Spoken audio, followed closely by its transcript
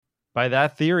By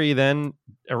that theory, then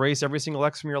erase every single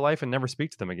ex from your life and never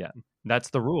speak to them again. That's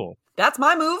the rule. That's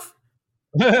my move.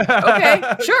 Okay,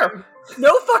 sure.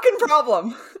 No fucking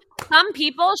problem. Some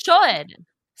people should.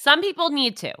 Some people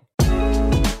need to.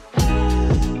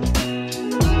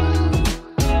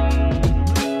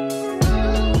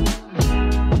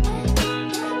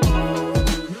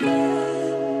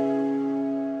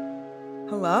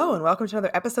 Hello, and welcome to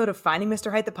another episode of Finding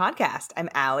Mr. Height, the podcast. I'm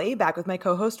Allie, back with my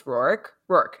co-host, Roark.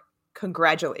 Roark,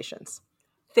 congratulations.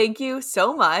 Thank you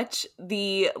so much.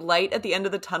 The light at the end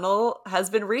of the tunnel has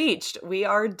been reached. We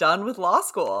are done with law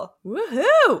school.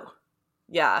 Woohoo!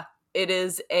 Yeah, it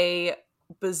is a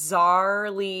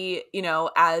bizarrely,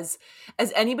 as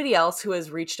anybody else who has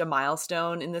reached a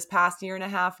milestone in this past year and a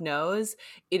half knows,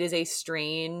 it is a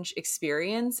strange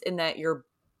experience in that you're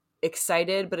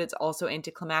excited, but it's also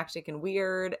anticlimactic and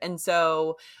weird. And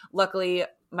so luckily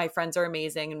my friends are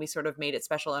amazing and we sort of made it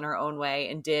special in our own way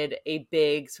and did a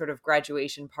big sort of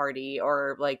graduation party,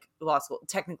 or like law school.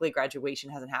 Technically graduation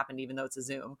hasn't happened even though it's a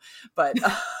Zoom, but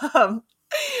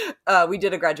we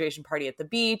did a graduation party at the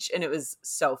beach and it was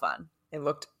so fun. It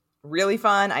looked really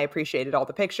fun. I appreciated all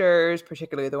the pictures,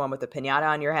 particularly the one with the piñata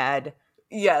on your head.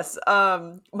 Yes.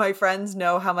 My friends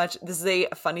know how much this is a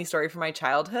funny story from my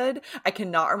childhood. I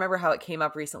cannot remember how it came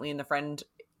up recently in a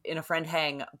friend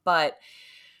hang, but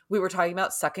we were talking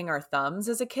about sucking our thumbs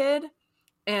as a kid,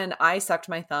 and I sucked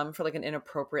my thumb for like an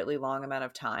inappropriately long amount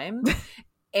of time.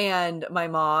 And my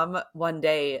mom one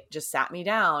day just sat me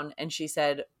down and she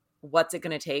said, "What's it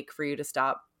going to take for you to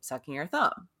stop sucking your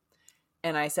thumb?"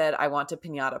 And I said, "I want a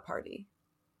piñata party."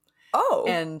 Oh.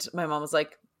 And my mom was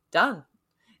like, "Done."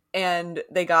 And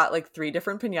they got like 3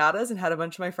 different piñatas and had a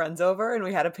bunch of my friends over, and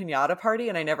we had a piñata party,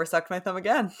 and I never sucked my thumb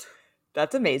again.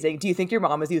 That's amazing. Do you think your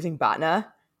mom was using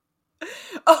Botna?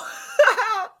 Oh,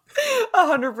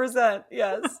 100%.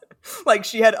 Yes. Like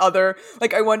she had other,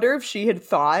 like I wonder if she had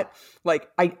thought, like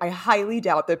I highly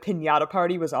doubt the piñata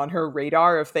party was on her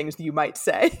radar of things that you might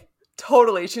say.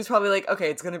 Totally. She's probably like, okay,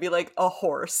 it's going to be like a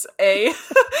horse,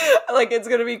 like it's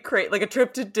going to be like a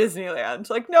trip to Disneyland.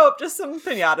 Like, nope, just some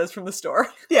piñatas from the store.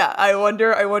 Yeah. I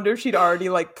wonder if she'd already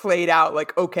like played out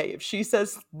like, okay, if she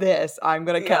says this, I'm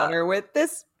going to counter with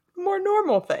this more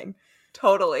normal thing.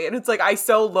 Totally. And it's like, I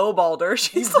so lowballed her.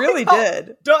 She's really like,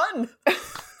 did. Done.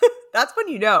 That's when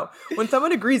you know. When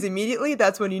someone agrees immediately,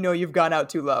 that's when you know you've gone out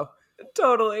too low.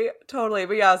 Totally.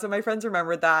 But yeah, so my friends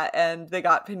remembered that and they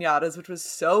got piñatas, which was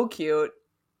so cute.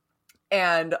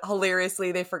 And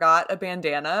hilariously, they forgot a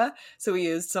bandana. So we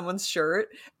used someone's shirt,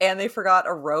 and they forgot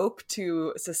a rope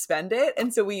to suspend it.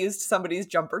 And so we used somebody's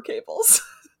jumper cables.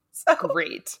 So,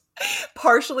 great.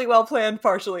 Partially well planned,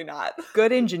 partially not.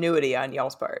 Good ingenuity on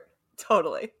y'all's part.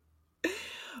 Totally.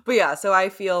 But yeah, so I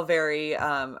feel very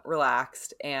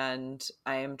relaxed, and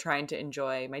I'm trying to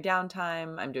enjoy my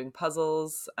downtime. I'm doing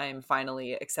puzzles. I'm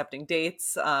finally accepting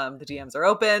dates. The DMs are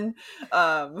open.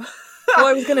 Well,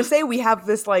 I was going to say, we have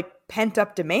this like pent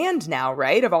up demand now,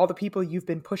 right? Of all the people you've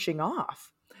been pushing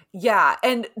off. Yeah.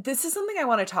 And this is something I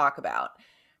want to talk about.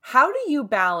 How do you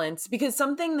balance, because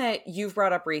something that you've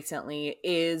brought up recently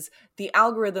is the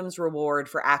algorithm's reward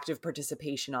for active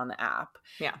participation on the app.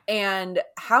 Yeah. And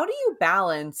how do you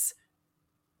balance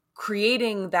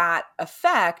creating that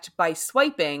effect by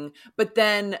swiping, but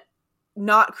then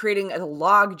not creating a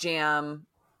logjam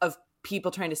of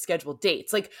people trying to schedule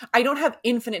dates? Like, I don't have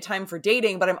infinite time for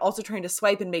dating, but I'm also trying to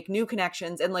swipe and make new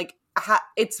connections. And like,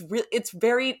 it's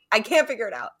very, I can't figure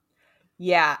it out.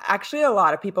 Yeah, actually, a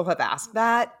lot of people have asked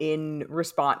that in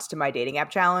response to my dating app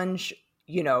challenge.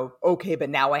 Okay, but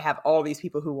now I have all these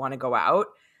people who want to go out.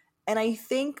 And I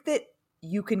think that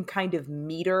you can kind of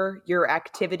meter your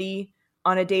activity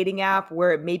on a dating app where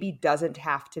it maybe doesn't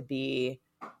have to be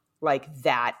like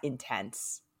that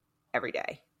intense every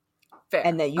day. Fair.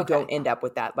 And that you don't end up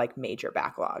with that like major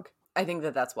backlog. I think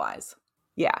that that's wise.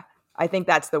 Yeah, I think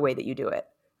that's the way that you do it.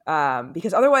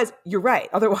 Because otherwise, you're right.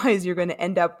 Otherwise, you're going to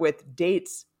end up with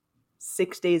dates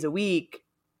 6 days a week.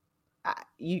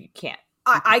 You can't.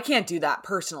 I can't do that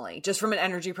personally. Just from an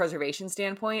energy preservation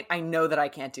standpoint, I know that I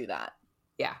can't do that.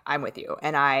 Yeah, I'm with you.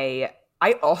 And I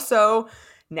also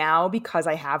now, because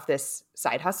I have this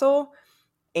side hustle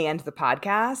and the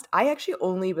podcast, I actually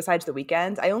only, besides the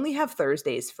weekends, I only have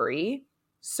Thursdays free.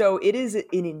 So it is an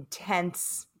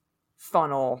intense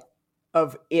funnel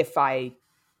of if I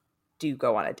do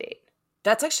go on a date.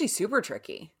 That's actually super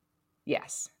tricky.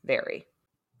 Yes, very.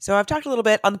 So I've talked a little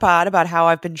bit on the pod about how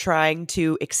I've been trying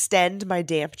to extend my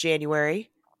damp January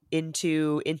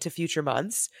into future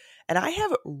months. and I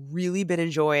have really been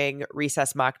enjoying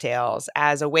recess mocktails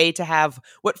as a way to have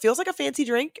what feels like a fancy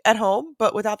drink at home,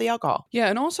 but without the alcohol. Yeah,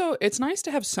 and also it's nice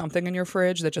to have something in your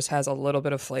fridge that just has a little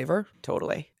bit of flavor.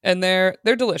 Totally. And they're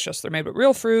delicious. They're made with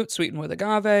real fruit, sweetened with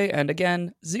agave, and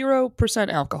again,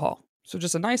 0% alcohol. So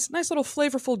just a nice little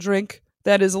flavorful drink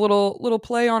that is a little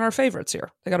play on our favorites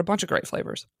here. They got a bunch of great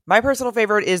flavors. My personal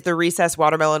favorite is the Recess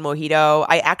Watermelon Mojito.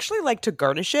 I actually like to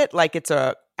garnish it like it's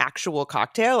a actual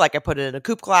cocktail. Like I put it in a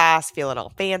coupe glass, feeling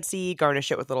all fancy,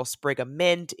 garnish it with a little sprig of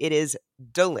mint. It is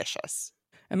delicious.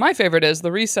 And my favorite is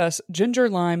the Recess Ginger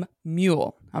Lime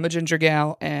Mule. I'm a ginger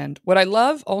gal, and what I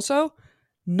love also,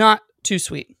 not too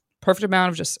sweet. Perfect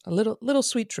amount of just a little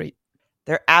sweet treat.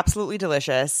 They're absolutely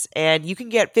delicious, and you can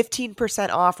get 15%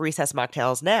 off Recess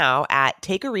mocktails now at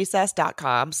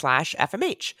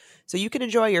takearecess.com/FMH, so you can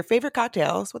enjoy your favorite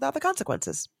cocktails without the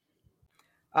consequences.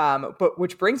 But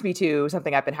which brings me to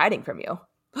something I've been hiding from you.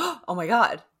 Oh my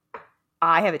God.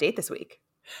 I have a date this week.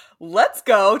 Let's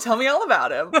go. Tell me all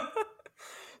about him.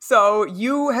 So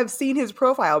you have seen his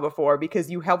profile before because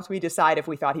you helped me decide if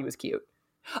we thought he was cute.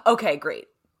 Okay, great.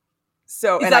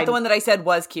 So Is that the one that I said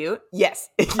was cute? Yes.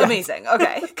 Yes. Amazing.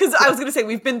 Okay. Because I was going to say,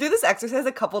 we've been through this exercise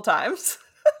a couple times.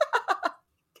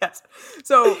 Yes.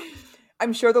 So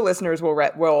I'm sure the listeners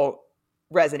will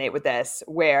resonate with this,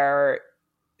 where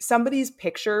somebody's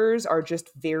pictures are just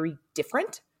very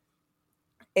different.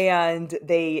 And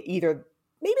they either,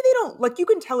 maybe they don't, like, you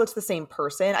can tell it's the same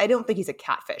person. I don't think he's a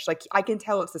catfish. Like, I can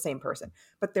tell it's the same person,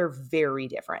 but they're very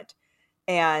different.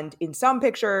 And in some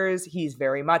pictures, he's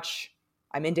very much,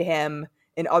 I'm into him.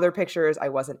 In other pictures, I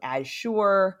wasn't as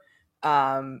sure.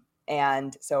 And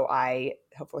so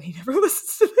hopefully he never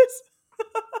listens to this.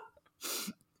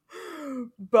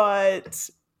 But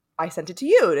I sent it to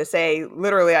you to say,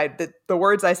 literally, the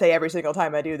words I say every single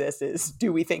time I do this is,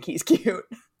 do we think he's cute?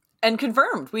 And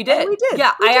confirmed. We did. And we did.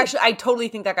 Yeah, We did. I totally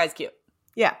think that guy's cute.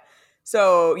 Yeah.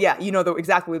 So, yeah, you know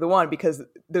exactly the one, because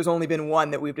there's only been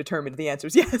one that we've determined the answer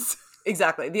is yes.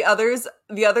 Exactly. The others,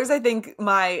 I think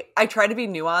I try to be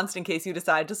nuanced in case you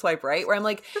decide to swipe right, where I'm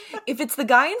like, if it's the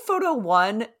guy in photo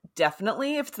 1,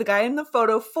 definitely. If it's the guy in the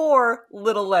photo 4,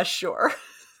 little less sure.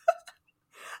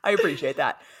 I appreciate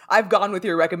that. I've gone with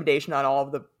your recommendation on all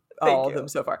of them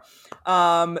so far.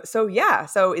 So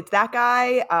it's that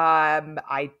guy.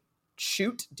 I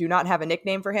do not have a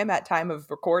nickname for him at time of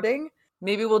recording.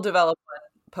 Maybe we'll develop one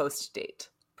post date.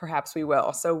 Perhaps we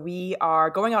will. So we are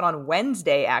going out on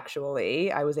Wednesday,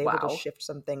 actually. I was able Wow. to shift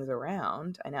some things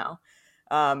around. I know.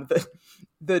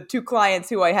 The two clients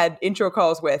who I had intro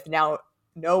calls with now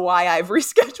know why I've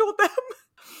rescheduled them.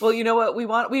 Well, you know what? We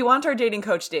want our dating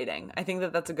coach dating. I think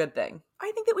that that's a good thing.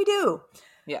 I think that we do.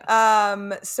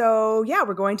 Yeah. So yeah,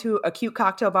 we're going to a cute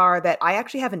cocktail bar that I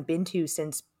actually haven't been to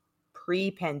since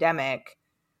pre-pandemic,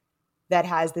 that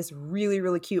has this really,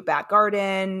 really cute back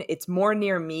garden. It's more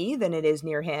near me than it is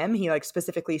near him. He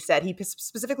specifically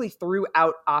threw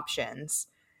out options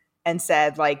and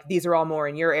said, like, these are all more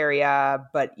in your area,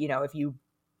 but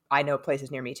I know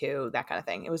places near me too, that kind of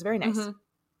thing. It was very nice. Mhm.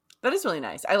 That is really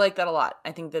nice. I like that a lot.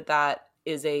 I think that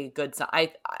is a good sign.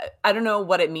 I don't know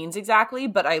what it means exactly,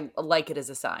 but I like it as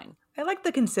a sign. I like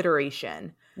the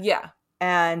consideration. Yeah.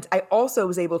 And I also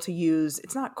was able to use,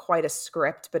 it's not quite a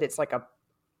script, but it's like a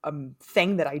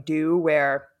thing that I do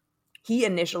where he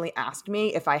initially asked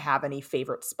me if I have any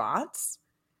favorite spots.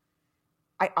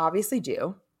 I obviously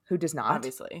do. Who does not?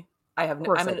 Obviously. I have Of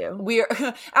course I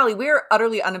do. Allie, we are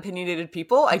utterly unopinionated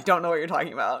people. I don't know what you're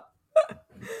talking about.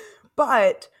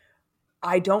 But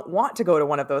I don't want to go to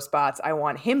one of those spots. I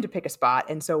want him to pick a spot.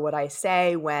 And so what I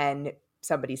say when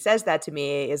somebody says that to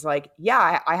me is like,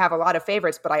 yeah, I have a lot of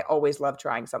favorites, but I always love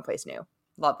trying someplace new.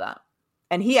 Love that.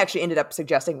 And he actually ended up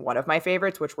suggesting one of my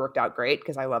favorites, which worked out great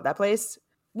because I love that place.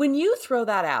 When you throw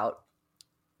that out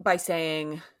by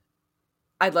saying,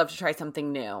 I'd love to try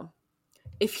something new,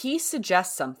 if he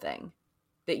suggests something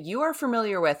that you are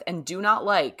familiar with and do not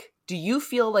like, do you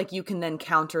feel like you can then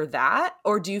counter that?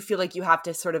 Or do you feel like you have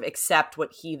to sort of accept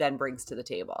what he then brings to the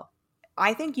table?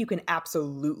 I think you can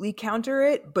absolutely counter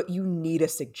it, but you need a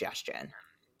suggestion.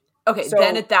 Okay, So-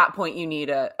 then at that point you need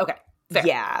okay, fair.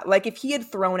 Yeah, like if he had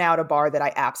thrown out a bar that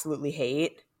I absolutely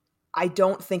hate, I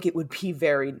don't think it would be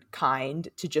very kind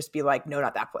to just be like, no,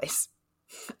 not that place.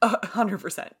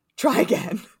 100%. Try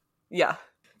again. Yeah.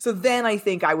 So then I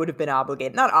think I would have been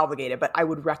not obligated, but I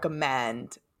would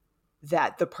recommend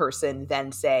that the person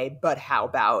then say, but how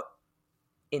about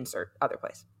insert other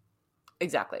place?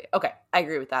 Exactly. Okay. I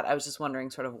agree with that. I was just wondering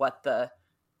sort of what the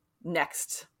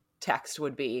next text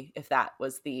would be if that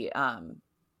was the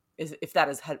if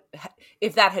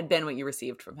that had been what you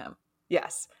received from him.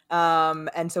 Yes.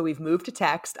 And so we've moved to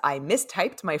text. I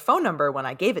mistyped my phone number when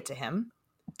I gave it to him.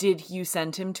 Did you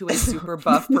send him to a super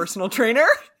buff personal trainer?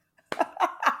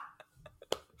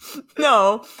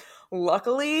 No.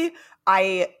 Luckily,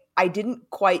 I didn't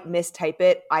quite mistype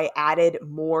it. I added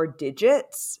more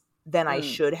digits than I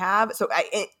should have. So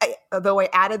although I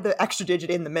added the extra digit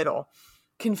in the middle.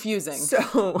 Confusing.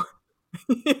 So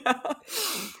yeah.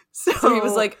 So he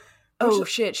was like, oh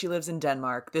shit, she lives in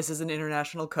Denmark. This is an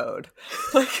international code.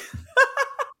 Like,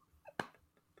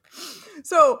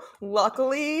 so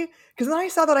luckily, because then I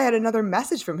saw that I had another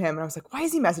message from him and I was like, why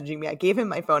is he messaging me? I gave him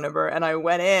my phone number and I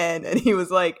went in and he was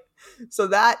like, so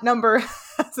that number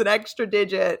has an extra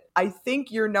digit. I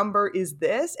think your number is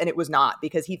this. And it was not,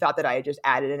 because he thought that I had just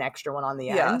added an extra one on the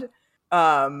end.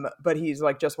 But he's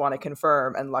like, just want to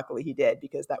confirm. And luckily he did,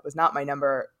 because that was not my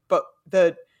number. But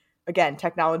again,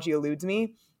 technology eludes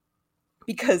me,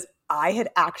 because I had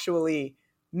actually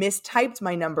mistyped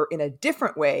my number in a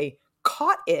different way,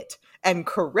 caught it and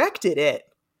corrected it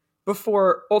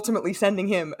before ultimately sending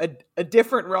him a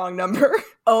different wrong number.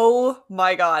 oh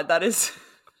my God, that is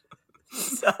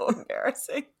so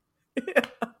embarrassing. Yeah.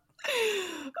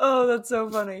 Oh, that's so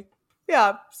funny.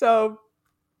 Yeah. So,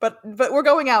 but we're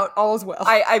going out. All's well.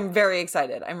 I'm very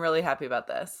excited. I'm really happy about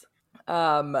this.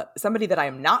 Somebody that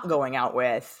I'm not going out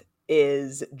with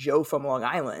is Joe from Long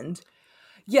Island.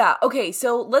 Yeah. Okay.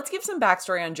 So let's give some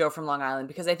backstory on Joe from Long Island,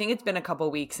 because I think it's been a couple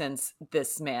weeks since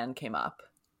this man came up.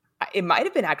 It might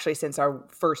have been actually since our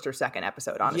first or second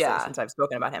episode, honestly, Yeah. since I've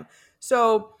spoken about him.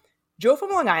 So Joe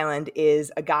from Long Island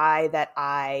is a guy that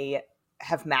I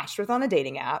have matched with on a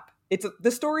dating app.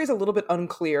 The story is a little bit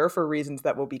unclear for reasons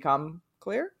that will become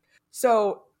clear.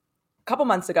 So a couple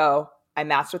months ago, I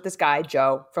matched with this guy,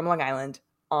 Joe from Long Island,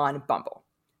 on Bumble.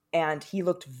 And he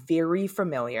looked very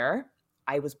familiar.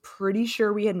 I was pretty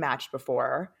sure we had matched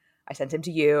before. I sent him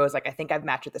to you. I was like, I think I've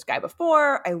matched with this guy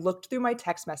before. I looked through my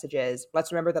text messages.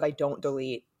 Let's remember that I don't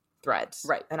delete threads.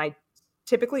 Right. And I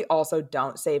typically also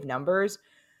don't save numbers,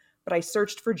 but I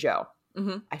searched for Joe.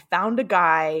 Mm-hmm. I found a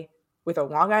guy with a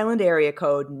Long Island area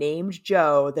code named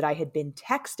Joe that I had been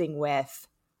texting with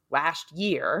last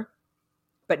year,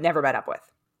 but never met up with.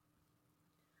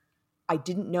 I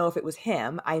didn't know if it was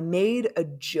him. I made a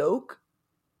joke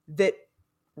that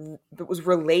was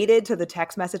related to the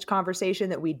text message conversation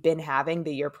that we'd been having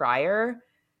the year prior,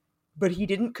 but he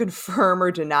didn't confirm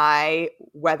or deny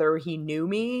whether he knew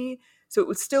me. So it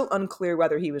was still unclear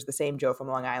whether he was the same Joe from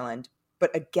Long Island.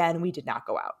 But again, we did not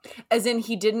go out. As in,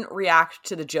 he didn't react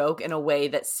to the joke in a way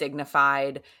that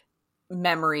signified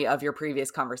memory of your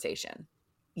previous conversation.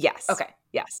 Yes. Okay.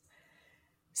 Yes.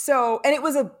 So, and it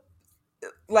was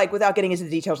without getting into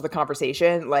the details of the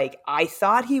conversation, I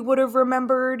thought he would have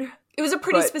remembered. It was a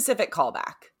pretty But- specific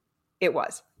callback. It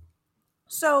was.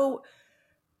 So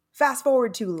fast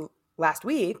forward to last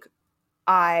week,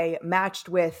 I matched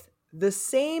with the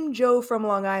same Joe from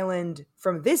Long Island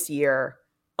from this year.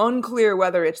 Unclear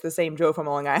whether it's the same Joe from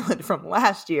Long Island from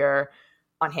last year,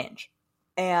 on Hinge.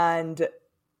 And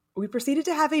we proceeded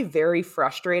to have a very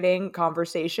frustrating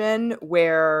conversation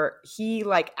where he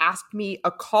asked me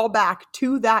a callback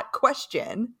to that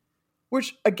question,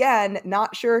 which again,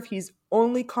 not sure if he's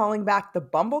only calling back the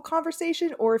Bumble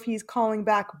conversation or if he's calling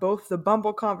back both the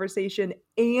Bumble conversation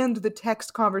and the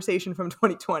text conversation from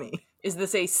 2020. Is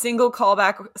this a single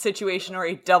callback situation or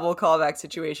a double callback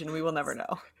situation? We will never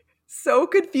know. So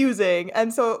confusing.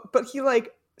 And so, but he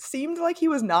seemed like he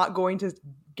was not going to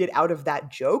get out of that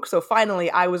joke. So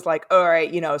finally I was like, all right,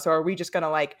 so are we just going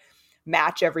to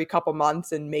match every couple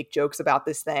months and make jokes about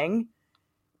this thing?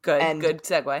 Good. And- Good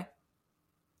segue.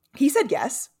 He said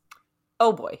yes.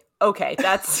 Oh boy. Okay.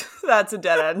 That's a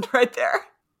dead end right there.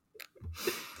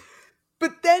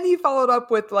 But then he followed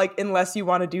up with unless you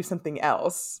want to do something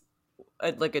else.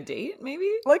 Like a date,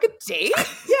 maybe? Like a date?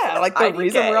 Yeah, the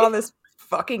reason IDK. we're on this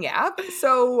fucking app.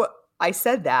 So I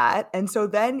said that. And so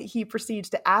then he proceeds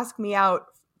to ask me out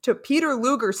to Peter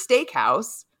Luger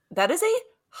Steakhouse. That is a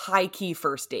high key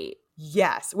first date.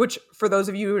 Yes, which for those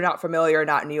of you who are not familiar,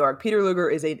 not in New York, Peter Luger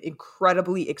is an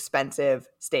incredibly expensive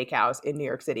steakhouse in New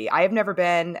York City. I have never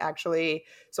been, actually,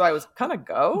 so I was kind of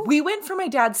go. We went for my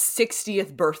dad's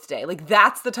 60th birthday.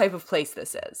 That's the type of place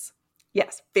this is.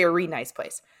 Yes, very nice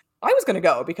place. I was going to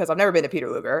go because I've never been to Peter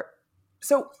Luger.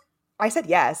 So I said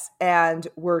yes, and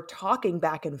we're talking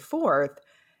back and forth,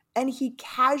 and he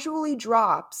casually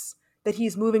drops that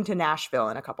he's moving to Nashville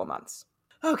in a couple months.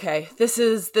 Okay, this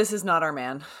is not our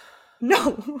man.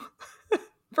 No,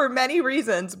 for many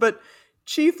reasons, but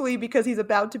chiefly because he's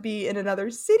about to be in another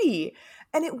city.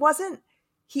 And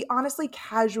he honestly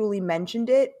casually mentioned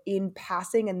it in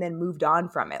passing and then moved on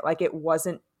from it. It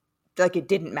wasn't like it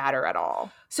didn't matter at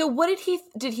all. So what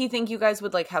did he think you guys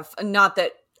would like have, not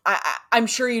that I'm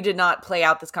sure you did not play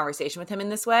out this conversation with him in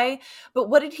this way, but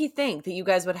what did he think that you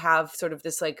guys would have sort of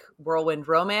this like whirlwind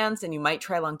romance and you might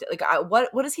try long, like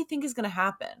what does he think is going to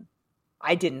happen?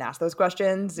 I didn't ask those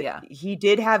questions. Yeah. He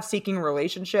did have seeking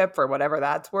relationship for whatever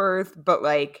that's worth, but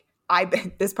like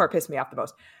this part pissed me off the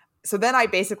most. So then I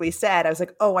basically said, I was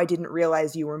like, oh, I didn't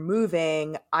realize you were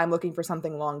moving. I'm looking for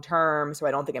something long-term, so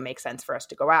I don't think it makes sense for us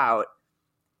to go out.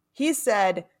 He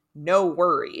said, no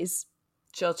worries.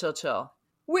 Chill, chill, chill.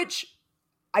 Which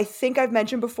I think I've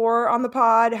mentioned before on the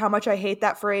pod, how much I hate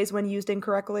that phrase when used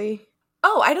incorrectly.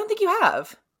 Oh, I don't think you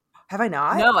have. Have I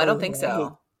not? No, I don't think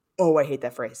so. I hate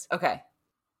that phrase. Okay.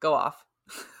 Go off.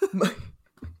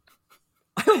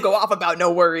 I don't go off about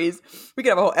no worries. We could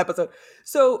have a whole episode.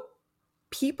 So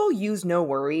people use no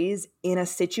worries in a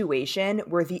situation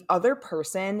where the other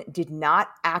person did not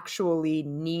actually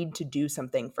need to do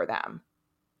something for them.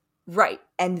 Right.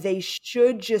 And they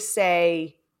should just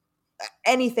say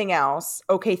anything else,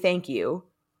 okay, thank you.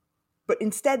 But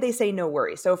instead they say no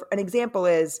worries. So an example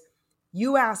is,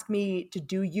 you ask me to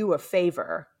do you a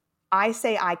favor. I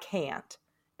say I can't.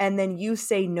 And then you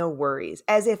say no worries,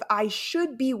 as if I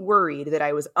should be worried that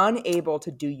I was unable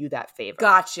to do you that favor.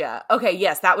 Gotcha. Okay,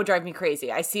 yes, that would drive me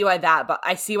crazy. I see why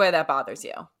that bothers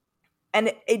you.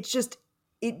 And it just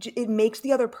it makes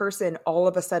the other person all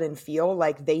of a sudden feel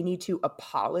like they need to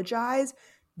apologize.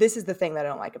 This is the thing that I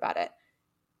don't like about it.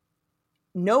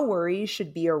 No worries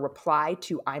should be a reply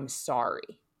to I'm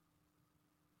sorry.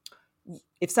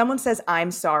 If someone says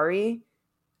I'm sorry,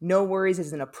 no worries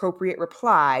is an appropriate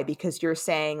reply because you're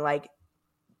saying like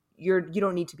you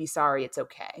don't need to be sorry, it's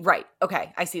okay. Right.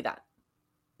 Okay, I see that.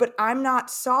 But I'm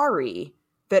not sorry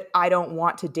that I don't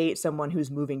want to date someone who's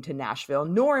moving to Nashville,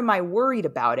 nor am I worried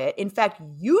about it. In fact,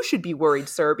 you should be worried,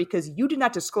 sir, because you did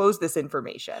not disclose this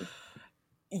information.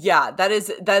 Yeah,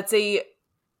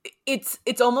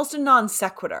 it's almost a non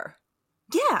sequitur.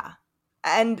 Yeah.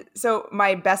 And so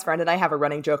my best friend and I have a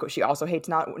running joke. She also hates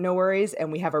no worries.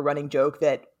 And we have a running joke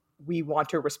that we want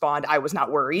to respond, I was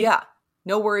not worried. Yeah.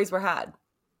 No worries were had.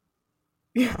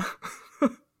 Yeah.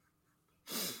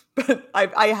 But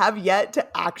I have yet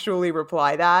to actually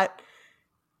reply that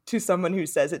to someone who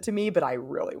says it to me, but I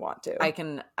really want to.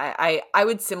 I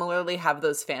would similarly have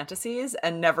those fantasies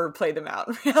and never play them out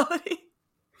in reality.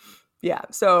 Yeah.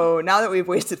 So now that we've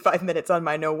wasted 5 minutes on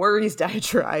my no worries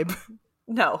diatribe.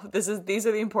 No, these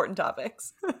are the important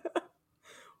topics.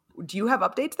 Do you have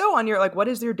updates though on your, like, what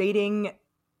is your dating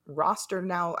roster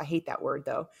now? I hate that word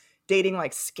though. Dating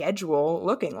like schedule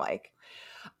looking like?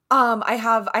 I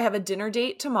have a dinner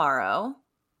date tomorrow,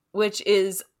 which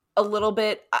is a little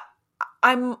bit.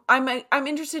 I'm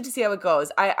interested to see how it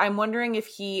goes. I'm wondering if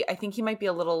I think he might be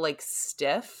a little like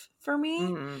stiff for me.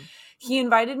 Mm-hmm. He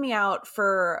invited me out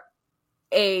for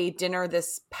a dinner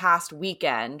this past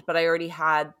weekend, but I already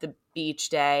had the beach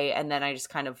day, and then I just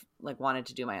kind of like wanted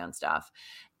to do my own stuff,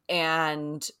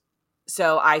 and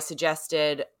so I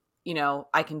suggested,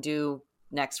 I can do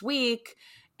next week,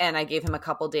 and I gave him a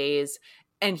couple days.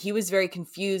 And he was very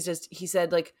confused as he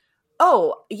said, like,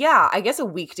 oh, yeah, I guess a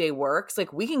weekday works.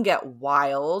 Like, we can get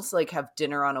wild, like have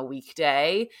dinner on a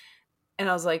weekday. And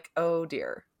I was like, oh,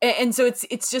 dear. And so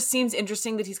it's just seems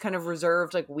interesting that he's kind of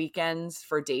reserved like weekends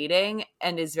for dating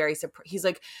and is very surprised. He's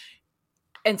like,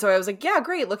 and so I was like, yeah,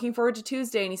 great. Looking forward to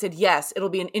Tuesday. And he said, yes, it'll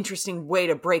be an interesting way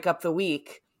to break up the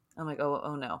week. I'm like,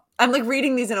 oh no. I'm like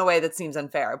reading these in a way that seems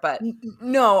unfair, but.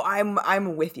 No,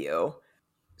 I'm with you.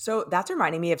 So that's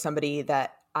reminding me of somebody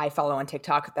that I follow on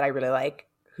TikTok that I really like,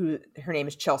 who her name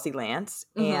is Chelsea Lance,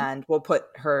 and we'll put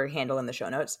her handle in the show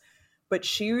notes. But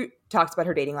she talks about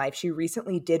her dating life. She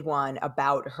recently did one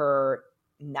about her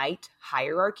night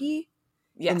hierarchy,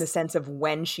 in the sense of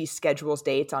when she schedules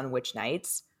dates on which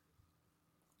nights.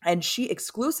 And she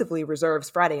exclusively reserves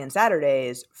Friday and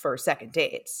Saturdays for second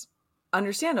dates.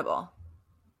 Understandable.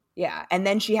 Yeah. And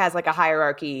then she has like a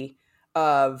hierarchy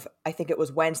of, I think it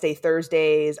was Wednesday,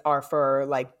 Thursdays are for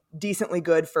like decently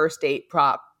good first date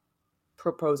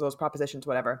propositions,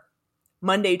 whatever.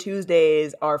 Monday,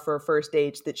 Tuesdays are for first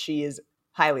dates that she is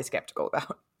highly skeptical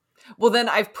about. Well, then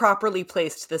I've properly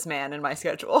placed this man in my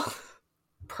schedule.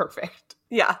 Perfect.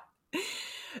 Yeah.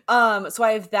 So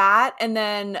I have that. And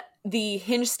then the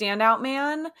Hinge standout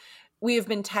man, we have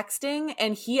been texting,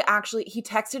 and he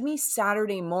texted me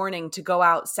Saturday morning to go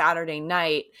out Saturday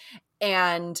night,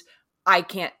 and I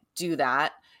can't do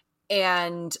that.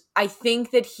 And I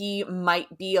think that he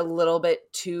might be a little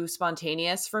bit too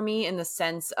spontaneous for me in the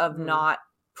sense of not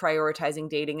prioritizing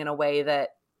dating in a way that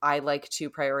I like to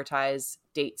prioritize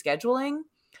date scheduling.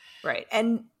 Right.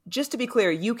 And just to be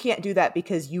clear, you can't do that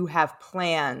because you have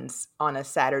plans on a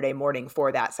Saturday morning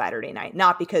for that Saturday night,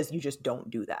 not because you just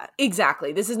don't do that.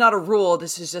 Exactly. This is not a rule.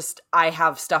 This is just, I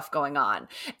have stuff going on.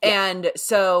 Yeah. And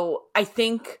so I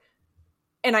think,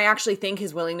 and I actually think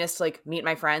his willingness to like meet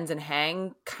my friends and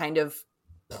hang kind of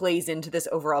plays into this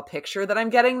overall picture that I'm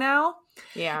getting now.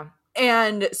 Yeah.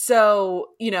 And so,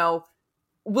 you know,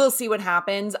 we'll see what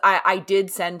happens. I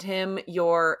did send him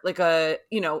your, like a,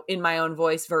 you know, in my own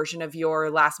voice version of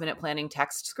your last minute planning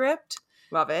text script.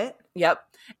 Love it. Yep.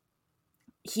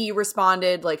 He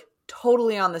responded like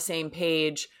totally on the same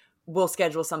page. We'll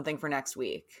schedule something for next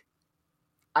week.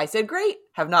 I said, great.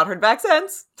 Have not heard back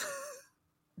since.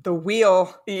 The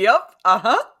wheel. Yep.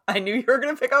 Uh-huh. I knew you were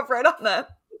going to pick up right on that.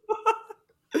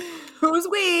 Who's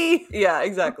we? Yeah,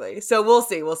 exactly. So we'll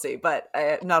see, but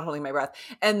I'm not holding my breath.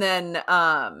 And then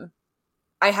I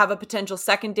have a potential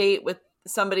second date with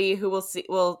somebody who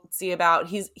we'll see about.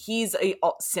 He's a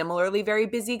similarly very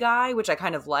busy guy, which I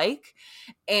kind of like.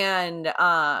 And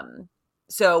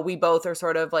so we both are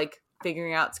sort of like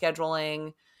figuring out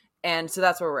scheduling. And so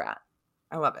that's where we're at.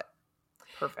 I love it.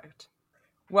 Perfect.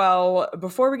 Well,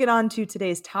 before we get on to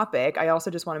today's topic, I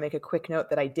also just want to make a quick note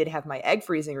that I did have my egg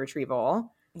freezing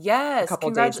retrieval. Yes. A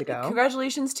couple days ago.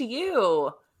 Congratulations to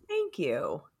you. Thank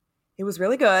you. It was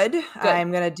really good.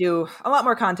 I'm going to do a lot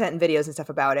more content and videos and stuff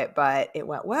about it, but it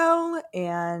went well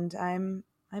and I'm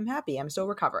happy. I'm still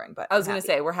recovering, but I was going to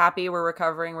say, we're happy, we're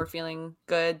recovering, we're feeling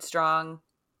good, strong.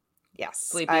 Yes.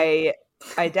 Sleepy.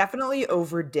 I definitely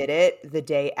overdid it the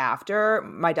day after.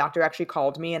 My doctor actually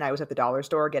called me and I was at the dollar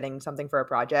store getting something for a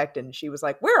project and she was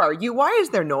like, "Where are you? Why is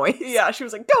there noise?" Yeah, she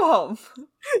was like, "Go home."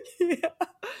 Yeah.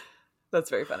 That's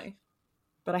very funny.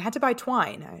 But I had to buy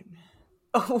twine.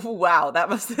 Oh, wow. That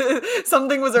must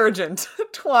something was urgent.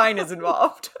 Twine is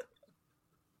involved.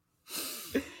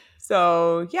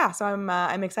 So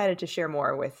I'm excited to share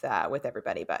more with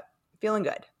everybody, but feeling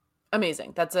good.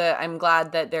 Amazing. I'm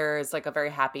glad that there's like a very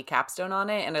happy capstone on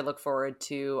it, and I look forward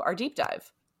to our deep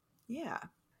dive. Yeah.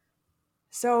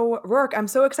 So, Rourke, I'm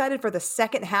so excited for the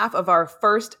second half of our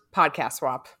first podcast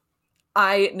swap.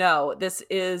 I know. This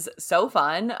is so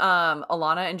fun.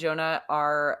 Alana and Jonah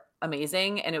are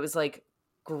amazing, and it was like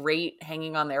great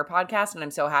hanging on their podcast, and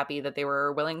I'm so happy that they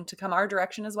were willing to come our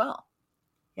direction as well.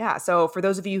 Yeah, so for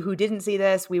those of you who didn't see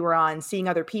this, we were on Seeing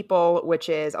Other People, which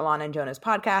is Alana and Jonah's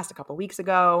podcast a couple weeks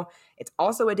ago. It's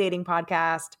also a dating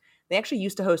podcast. They actually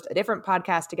used to host a different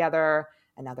podcast together,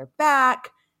 and now they're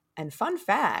back. And fun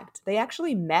fact, they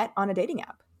actually met on a dating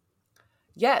app.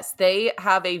 Yes, they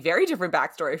have a very different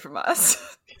backstory from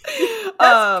us.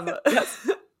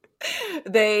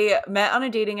 They met on a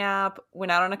dating app,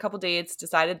 went out on a couple dates,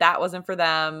 decided that wasn't for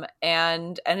them,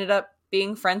 and ended up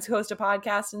being friends who host a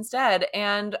podcast instead.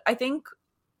 And I think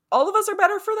all of us are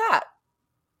better for that.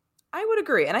 I would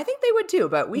agree. And I think they would too,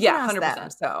 but we can ask 100%. them.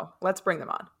 So let's bring them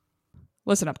on.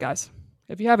 Listen up, guys.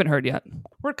 If you haven't heard yet,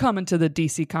 we're coming to the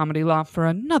DC Comedy Loft for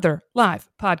another live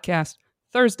podcast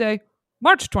Thursday,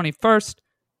 March 21st.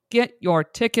 Get your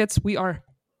tickets. We are,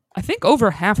 I think,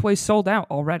 over halfway sold out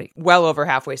already. Well over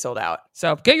halfway sold out.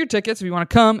 So get your tickets if you want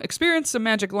to come experience some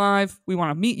magic live. We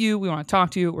want to meet you. We want to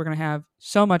talk to you. We're going to have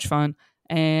so much fun.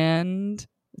 And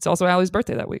it's also Allie's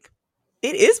birthday that week.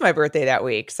 It is my birthday that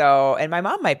week. So, and my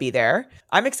mom might be there.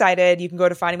 I'm excited. You can go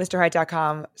to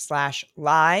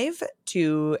findingmrheight.com/live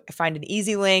to find an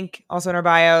easy link, also in our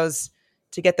bios,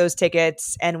 to get those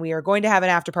tickets. And we are going to have an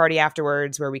after party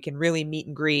afterwards where we can really meet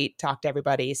and greet, talk to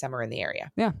everybody somewhere in the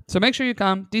area. Yeah. So make sure you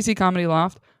come. DC Comedy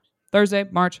Loft, Thursday,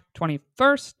 March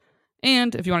 21st.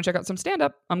 And if you want to check out some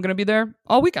stand-up, I'm going to be there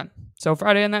all weekend. So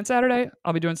Friday and that Saturday,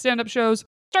 I'll be doing stand-up shows.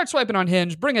 Start swiping on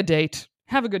Hinge, bring a date,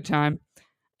 have a good time.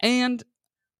 And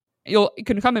you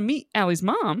can come and meet Allie's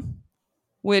mom,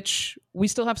 which we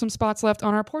still have some spots left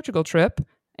on our Portugal trip.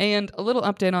 And a little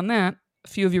update on that. A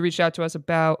few of you reached out to us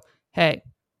about, hey,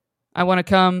 I want to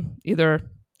come. Either,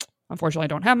 unfortunately, I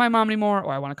don't have my mom anymore,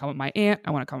 or I want to come with my aunt.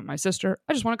 I want to come with my sister.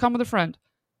 I just want to come with a friend.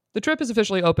 The trip is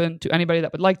officially open to anybody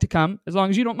that would like to come, as long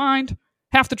as you don't mind.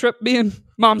 Half the trip being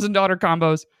moms and daughter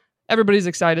combos. Everybody's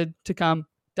excited to come.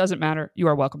 Doesn't matter. You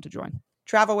are welcome to join.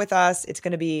 Travel with us. It's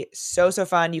going to be so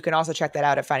fun. You can also check that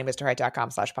out at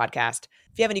findingmrheight.com/podcast.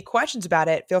 If you have any questions about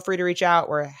it, feel free to reach out.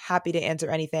 We're happy to answer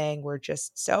anything. We're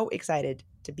just so excited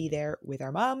to be there with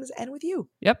our moms and with you.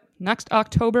 Yep. Next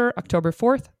October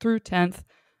 4th through 10th.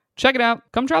 Check it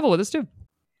out. Come travel with us too.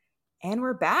 And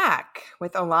we're back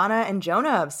with Alana and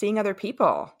Jonah of Seeing Other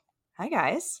People. Hi,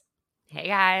 guys. Hey,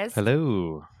 guys.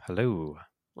 Hello. Hello.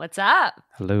 What's up?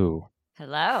 Hello.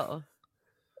 Hello.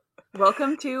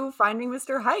 Welcome to Finding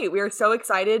Mr. Height. We are so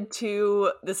excited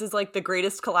this is like the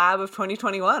greatest collab of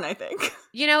 2021, I think.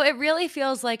 You know, it really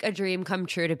feels like a dream come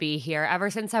true to be here. Ever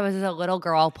since I was a little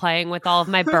girl playing with all of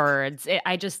my birds,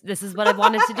 this is what I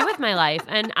wanted to do with my life.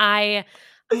 And I'm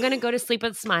going to go to sleep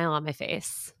with a smile on my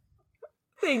face.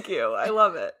 Thank you. I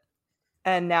love it.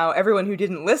 And now everyone who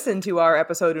didn't listen to our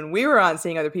episode when we were on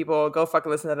Seeing Other People, go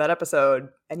fucking listen to that episode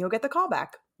and you'll get the call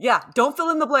back. Yeah, don't fill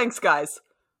in the blanks, guys.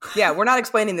 Yeah, we're not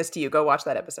explaining this to you. Go watch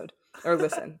that episode or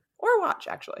listen or watch,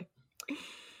 actually.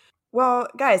 Well,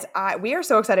 guys, we are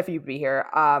so excited for you to be here.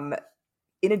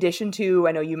 In addition to,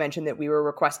 I know you mentioned that we were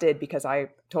requested because I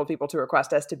told people to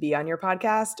request us to be on your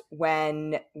podcast.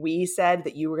 When we said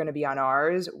that you were going to be on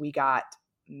ours, we got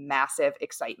massive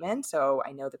excitement. So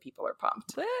I know the people are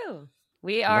pumped. Woo!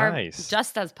 We are Nice.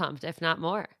 just as pumped, if not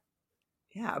more.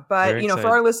 Yeah, but Very for excited.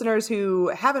 our listeners who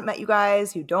haven't met you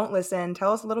guys, who don't listen,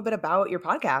 tell us a little bit about your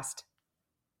podcast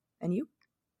and you.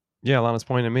 Yeah, Alana's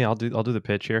pointing at me. I'll do the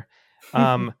pitch here.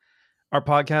 Our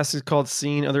podcast is called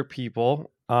Seeing Other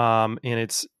People, and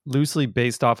it's loosely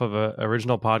based off of an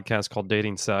original podcast called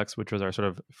Dating Sucks, which was our sort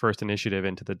of first initiative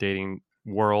into the dating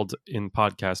world in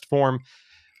podcast form.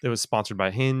 It was sponsored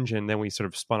by Hinge, and then we sort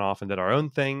of spun off and did our own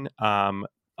thing.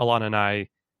 Alana and I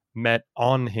met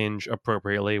on Hinge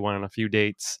appropriately, went on a few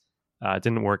dates. It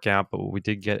didn't work out, but what we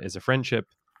did get is a friendship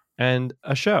and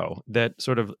a show that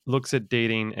sort of looks at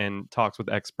dating and talks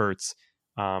with experts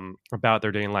about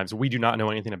their dating lives. We do not know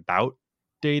anything about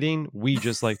dating. We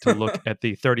just like to look at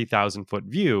the 30,000 foot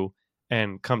view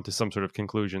and come to some sort of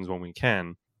conclusions when we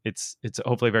can. It's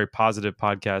hopefully a very positive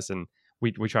podcast, and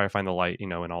we try to find the light,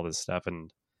 in all this stuff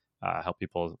and help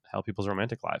people's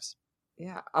romantic lives.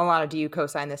 Yeah. Alana, do you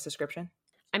co-sign this description?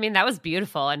 I mean, that was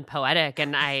beautiful and poetic,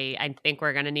 and I think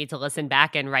we're going to need to listen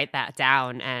back and write that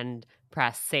down and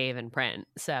press save and print.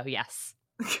 So, yes.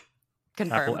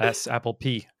 Confirm. Apple S, Apple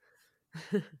P.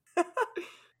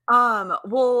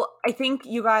 Well, I think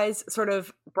you guys sort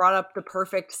of brought up the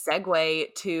perfect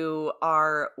segue to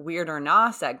our Weird or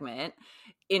Nah segment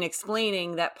in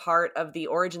explaining that part of the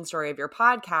origin story of your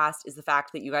podcast is the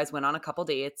fact that you guys went on a couple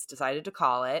dates, decided to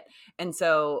call it. And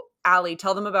so, Allie,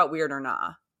 tell them about Weird or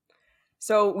Nah.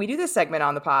 So we do this segment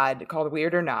on the pod called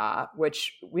Weird or Nah,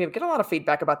 which we get a lot of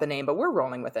feedback about the name, but we're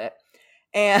rolling with it.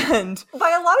 And by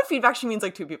a lot of feedback, she means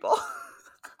like two people.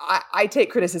 I take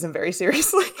criticism very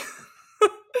seriously.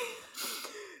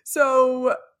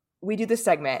 So we do this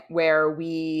segment where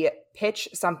we pitch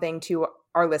something to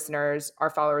our listeners,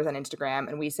 our followers on Instagram,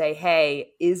 and we say,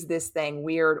 hey, is this thing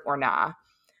weird or nah?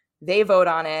 They vote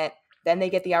on it. Then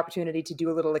they get the opportunity to do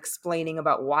a little explaining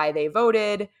about why they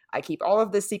voted. I keep all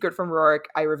of this secret from Rourke.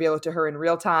 I reveal it to her in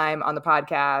real time on the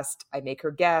podcast. I make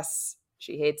her guess.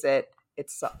 She hates it.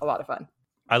 It's a lot of fun.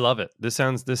 I love it. This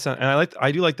sounds, and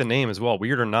I do like the name as well.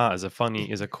 Weird or Not is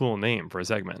a cool name for a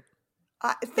segment.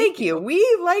 Thank you. We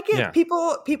like it. Yeah.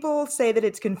 People say that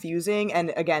it's confusing,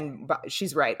 and again,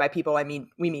 she's right. By people,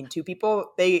 we mean two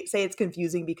people. They say it's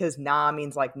confusing because nah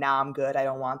means like nah, I'm good. I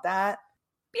don't want that.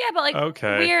 Yeah, but like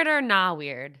Okay. weird or not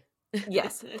weird.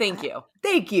 Yes, thank you.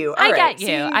 Thank you. All I right. get you.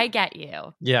 See? I get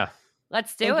you. Yeah.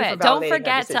 Let's do Thank you it. for Don't validating our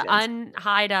forget to decisions.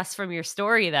 unhide us from your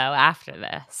story though after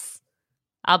this.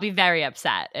 I'll be very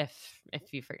upset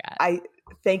if you forget. I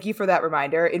thank you for that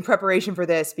reminder in preparation for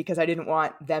this because I didn't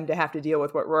want them to have to deal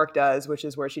with what Rourke does, which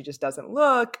is where she just doesn't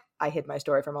look. I hid my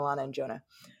story from Alana and Jonah.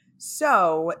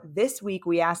 So this week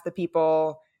we asked the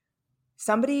people,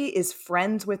 somebody is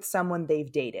friends with someone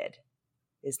they've dated.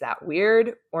 Is that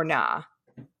weird or nah?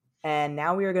 And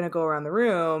now we are going to go around the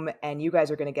room and you guys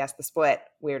are going to guess the split,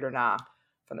 weird or nah,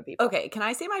 from the people. Okay, can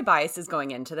I say my bias is going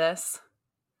into this?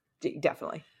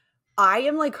 Definitely. I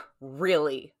am like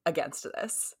really against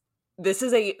this. This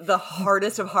is the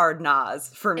hardest of hard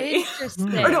nahs for me.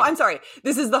 Interesting. Or no, I'm sorry.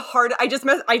 This is the hard. I just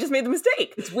made the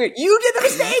mistake. It's weird. You did the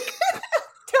mistake.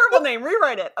 Terrible name.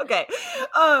 Rewrite it. Okay.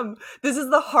 This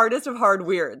is the hardest of hard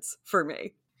weirds for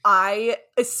me. I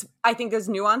think there's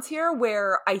nuance here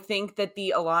where I think that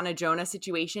the Alana Jonah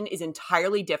situation is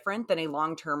entirely different than a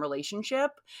long-term relationship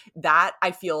that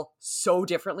I feel so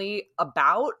differently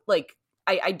about. Like,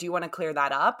 I do want to clear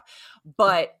that up,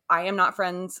 but I am not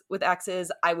friends with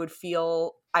exes. I would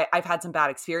feel I've had some bad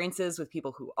experiences with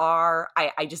people who are.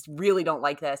 I just really don't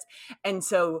like this. And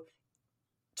so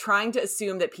trying to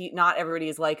assume that not everybody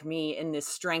is like me in this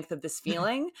strength of this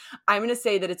feeling, I'm going to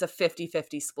say that it's a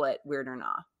 50-50 split, weird or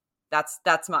not.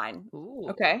 That's mine. Ooh.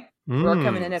 Okay. We're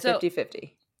coming in at So-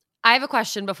 50-50. I have a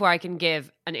question before I can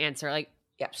give an answer. Like,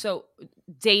 Yeah. So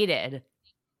dated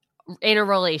in a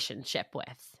relationship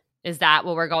with. Is that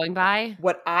what we're going by?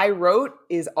 What I wrote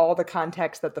is all the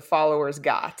context that the followers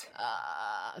got.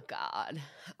 Oh God.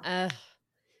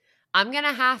 I'm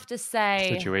gonna have to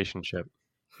say Situationship.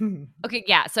 okay,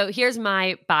 yeah. So here's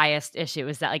my biased issue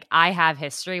is that like I have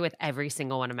history with every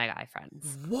single one of my guy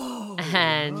friends. Whoa.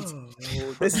 And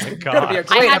This is my going to be a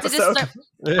God. I great had to episode.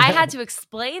 I had to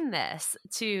explain this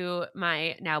to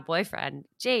my now boyfriend,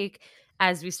 Jake,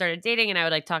 as we started dating and I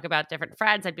would like talk about different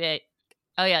friends. I'd be like,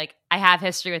 oh yeah, like I have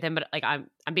history with him, but like I'm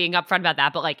being upfront about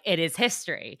that, but like it is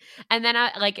history. And then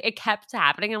I like it kept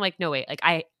happening. I'm like, no, wait, like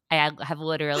I have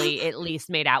literally at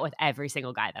least made out with every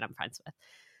single guy that I'm friends with.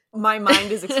 My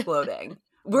mind is exploding.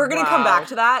 We're going to come back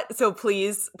to that. So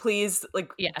please, like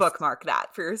Yes. bookmark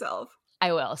that for yourself.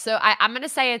 I will. So I'm gonna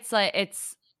say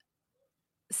it's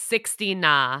 60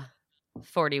 nah,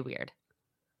 40 weird.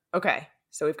 Okay.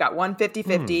 So we've got one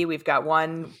 50-50. We've got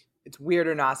one, it's weird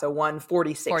or not. So one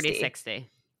 40-60. 40-60.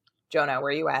 Jonah, where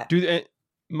are you at?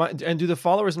 Do the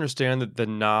followers understand that the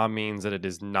nah means that it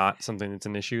is not something that's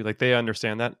an issue? Like they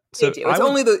understand that. So They do.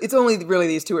 It's only really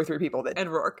these 2 or 3 people that And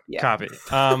Rourke. yeah. copy.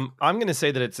 I'm going to say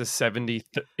that it's a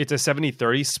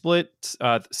 70-30 split.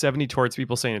 70 towards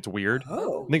people saying it's weird.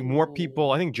 Oh. I think more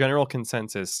people. I think general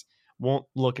consensus won't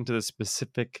look into the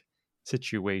specific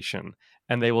situation,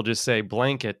 and they will just say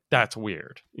blanket. That's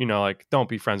weird. Like don't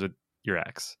be friends with your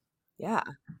ex. Yeah.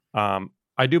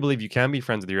 I do believe you can be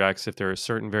friends with your ex if there are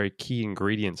certain very key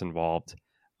ingredients involved,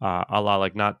 a la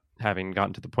like not having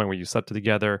gotten to the point where you slept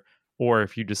together, or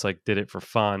if you just like did it for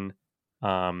fun,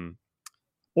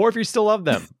 or if you still love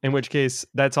them, in which case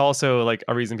that's also like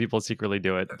a reason people secretly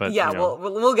do it. But yeah,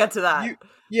 we'll get to that.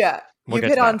 We'll You've get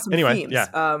hit to on that. some Anyway, themes yeah.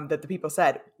 that the people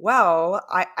said. Well,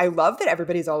 I love that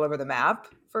everybody's all over the map,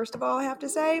 first of all, I have to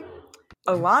say.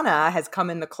 Alana has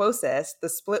come in the closest. The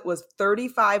split was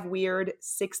 35 weird,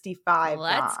 65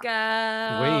 Let's not. go.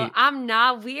 Wait. I'm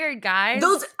not weird, guys.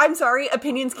 Those, I'm sorry,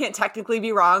 opinions can't technically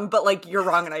be wrong, but like you're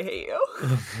wrong and I hate you.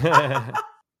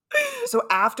 So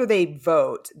after they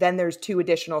vote, then there's 2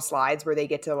 additional slides where they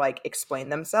get to like explain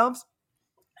themselves.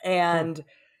 And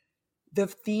the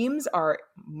themes are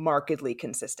markedly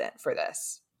consistent for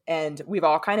this. And we've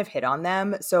all kind of hit on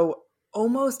them. So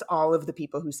almost all of the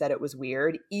people who said it was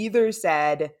weird either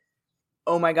said,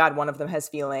 oh my God, one of them has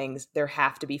feelings. There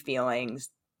have to be feelings.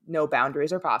 No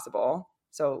boundaries are possible.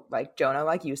 So like Jonah,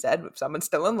 like you said, if someone's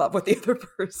still in love with the other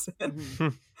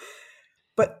person.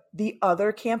 But the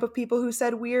other camp of people who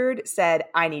said weird said,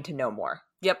 I need to know more.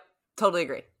 Yep, totally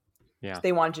agree. Yeah.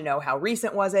 They wanted to know how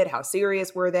recent was it? How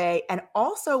serious were they? And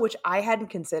also, which I hadn't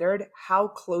considered, how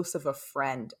close of a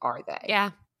friend are they?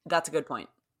 Yeah. That's a good point.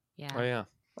 Yeah. Oh yeah.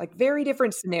 Like very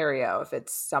different scenario if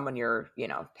it's someone you're,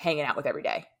 hanging out with every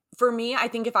day. For me, I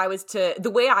think if I was to, the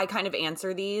way I kind of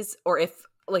answer these, or if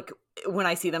like when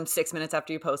I see them 6 minutes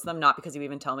after you post them, not because you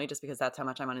even tell me, just because that's how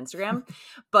much I'm on Instagram,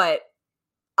 but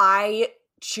I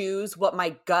choose what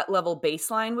my gut level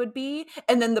baseline would be,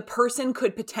 and then the person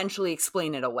could potentially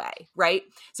explain it away, right?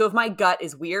 So if my gut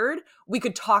is weird, we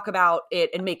could talk about it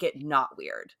and make it not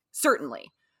weird.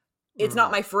 Certainly. It's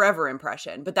not my forever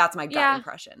impression, but that's my gut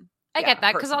impression. I get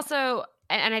that because personally. also,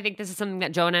 and I think this is something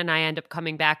that Jonah and I end up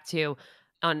coming back to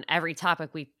on every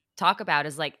topic we talk about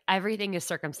is like everything is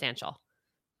circumstantial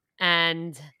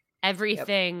and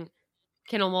everything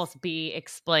can almost be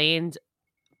explained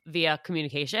via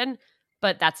communication.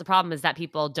 But that's the problem is that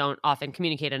people don't often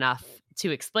communicate enough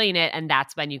to explain it. And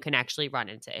that's when you can actually run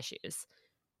into issues.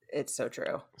 It's so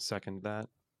true. Second that.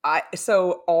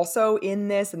 So also in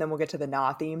this, and then we'll get to the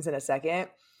nah themes in a second,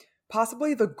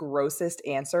 possibly the grossest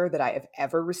answer that I have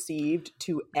ever received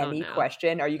to any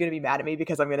question. Are you going to be mad at me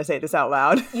because I'm going to say this out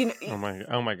loud?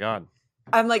 Oh my God.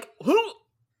 I'm like,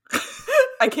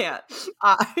 I can't.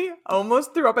 I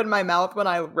almost threw up in my mouth when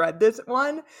I read this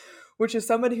one, which is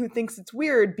somebody who thinks it's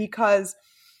weird because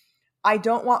I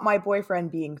don't want my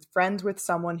boyfriend being friends with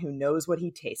someone who knows what he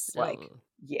tastes like. Ugh.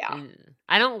 Yeah.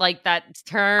 I don't like that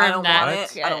term. I don't want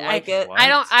it. I don't like it.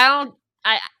 What?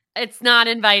 It's not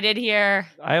invited here.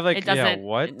 I have like, It doesn't.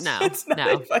 what? No. It's not no.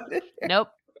 invited. Nope.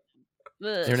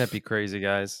 Ugh. Internet be crazy,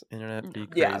 guys. Internet be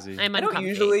Yeah. crazy. I'm I don't uncomfy.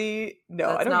 usually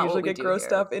That's I don't not usually what we get do gross here.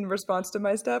 stuff in response to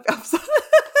my stuff. I'm sorry.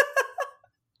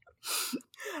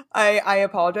 I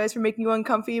apologize for making you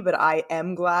uncomfy, but I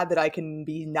am glad that I can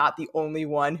be not the only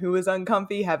one who is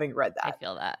uncomfy having read I that.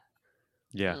 feel that.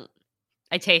 Yeah.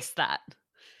 I taste that.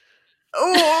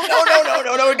 Oh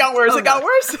no! It got worse. Oh, It got no.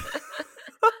 worse.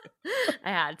 I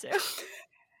had to.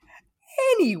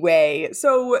 Anyway,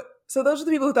 so those are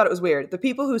the people who thought it was weird. The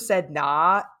people who said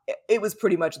nah, it was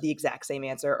pretty much the exact same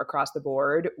answer across the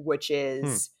board, which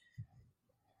is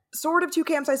sort of 2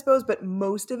 camps, I suppose, but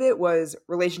most of it was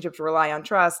relationships rely on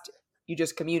trust. You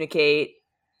just communicate.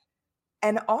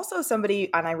 And also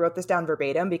somebody, and I wrote this down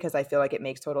verbatim because I feel like it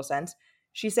makes total sense.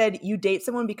 She said, you date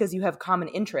someone because you have common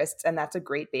interests, and that's a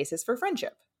great basis for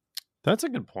friendship. That's a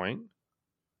good point.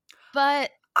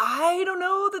 But I don't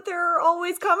know that there are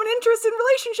always common interests in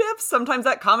relationships. Sometimes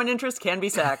that common interest can be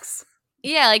sex.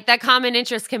 yeah, like that common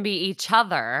interest can be each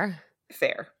other.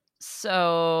 Fair.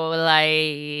 So,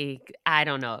 like, I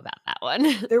don't know about that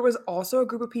one. There was also a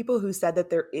group of people who said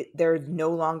that there's no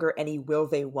longer any will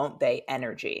they, won't they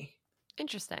energy.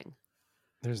 Interesting.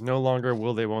 There's no longer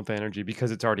will they, won't they energy because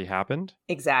it's already happened?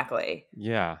 Exactly.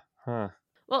 Yeah. Huh.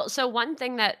 Well, so one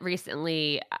thing that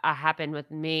recently happened with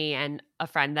me and a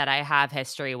friend that I have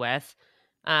history with,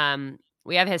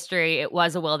 we have history. It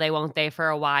was a will they, won't they for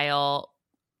a while.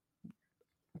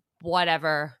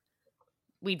 Whatever.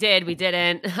 We did, we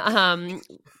didn't.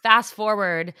 Fast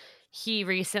forward, he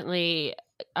recently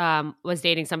was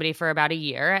dating somebody for about a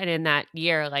year. And in that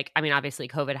year, like, I mean, obviously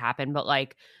COVID happened, but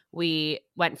like we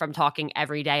went from talking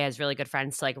every day as really good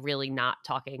friends to like really not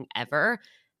talking ever.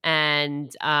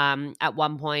 And at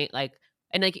one point, like,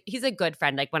 and like he's a good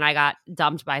friend. Like when I got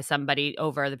dumped by somebody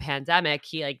over the pandemic,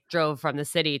 he like drove from the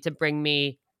city to bring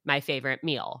me my favorite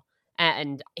meal.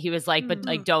 And he was like, but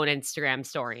like don't Instagram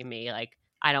story me. Like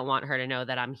I don't want her to know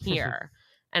that I'm here.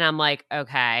 And I'm like,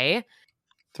 okay.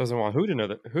 Doesn't want who to know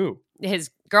that? Who? His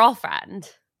girlfriend.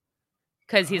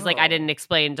 Because he's like, I Oh. didn't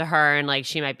explain to her and like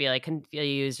she might be like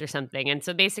confused or something. And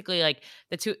so basically like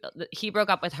he broke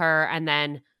up with her and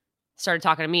then started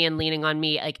talking to me and leaning on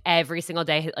me like every single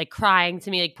day, like crying to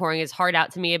me, like pouring his heart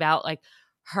out to me about like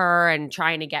her and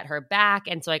trying to get her back.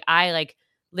 And so like I like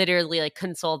literally like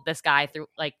consoled this guy through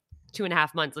like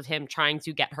 2.5 months of him trying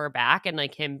to get her back and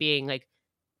like him being like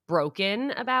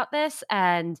broken about this.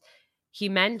 And he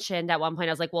mentioned at one point,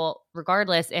 I was like, well,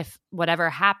 regardless if whatever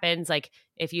happens, like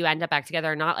if you end up back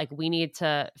together or not, like we need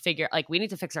to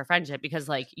fix our friendship because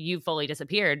like you fully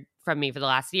disappeared from me for the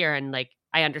last year. And like,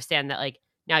 I understand that like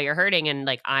now you're hurting and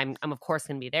like, I'm of course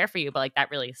going to be there for you. But like,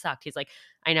 that really sucked. He's like,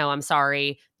 I know, I'm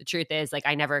sorry. The truth is like,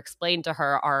 I never explained to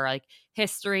her our like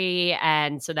history.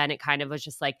 And so then it kind of was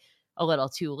just like a little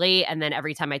too late. And then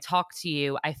every time I talked to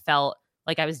you, I felt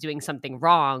like I was doing something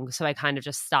wrong. So I kind of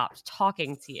just stopped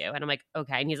talking to you. And I'm like,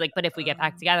 okay. And he's like, but if we get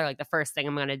back together, like the first thing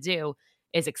I'm going to do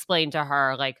is explain to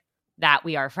her like that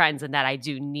we are friends and that I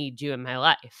do need you in my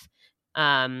life.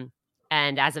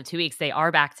 And as of 2 weeks, they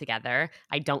are back together.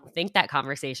 I don't think that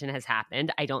conversation has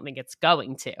happened. I don't think it's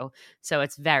going to. So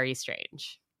it's very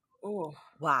strange. Oh,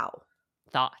 Wow.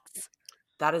 Thoughts?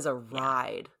 That is a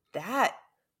ride. that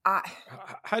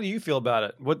How do you feel about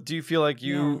it? What do you feel like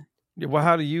you? Well,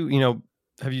 how do you?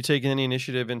 Have you taken any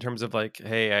initiative in terms of like,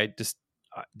 hey,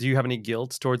 do you have any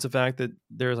guilt towards the fact that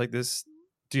there's like this?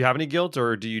 Do you have any guilt,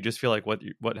 or do you just feel like what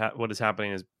is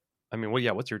happening is? I mean, well,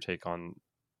 yeah. What's your take on?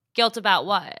 Guilt about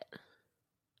what?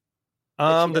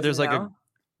 That there's doesn't like know?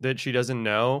 that she doesn't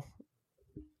know.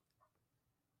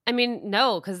 I mean,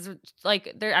 no, because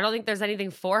like I don't think there's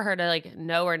anything for her to like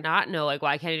know or not know. Like,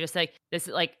 why can't you just like this?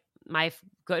 Is like my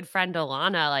good friend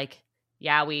Alana. Like,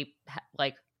 yeah, we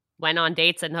like went on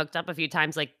dates and hooked up a few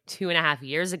times like 2.5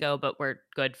 years ago, but we're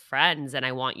good friends, and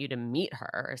I want you to meet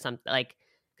her or something. Like,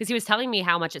 because he was telling me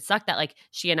how much it sucked that like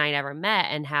she and I never met,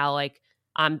 and how like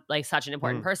I'm like such an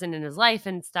important person in his life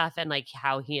and stuff, and like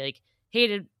how he like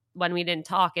hated when we didn't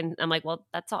talk. And I'm like, well,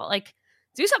 that's all. Like,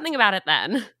 do something about it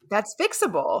then. That's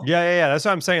fixable. Yeah. That's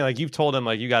what I'm saying. Like you've told him,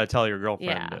 like you got to tell your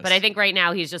girlfriend. Yeah, this. but I think right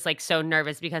now he's just like so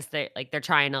nervous because they're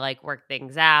trying to like work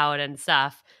things out and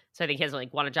stuff. So I think he doesn't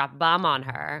like want to drop a bomb on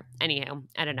her. Anywho,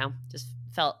 I don't know. Just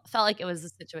felt like it was a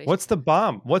situation. What's the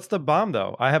bomb? What's the bomb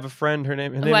though? I have a friend. Her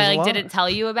name who is I like Alana. didn't tell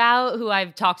you about, who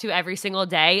I've talked to every single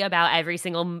day about every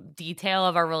single detail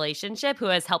of our relationship, who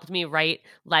has helped me write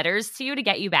letters to you to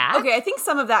get you back. Okay, I think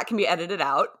some of that can be edited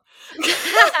out.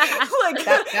 Like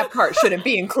that part shouldn't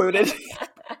be included.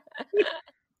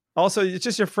 Also, it's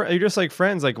just your friend. You're just like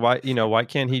friends. Like why? Why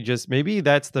can't he just? Maybe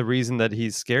that's the reason that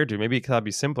he's scared to. Maybe it could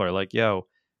be simpler. Like, yo,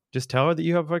 just tell her that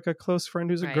you have like a close friend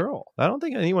who's Right. a girl. I don't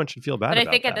think anyone should feel bad. But I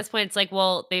about think at that. this point it's like,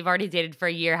 well, they've already dated for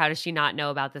a year. How does she not know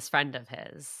about this friend of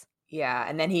his? Yeah,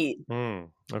 and then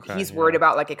Okay, he's worried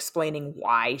about like explaining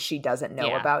why she doesn't know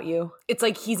Yeah. about you. It's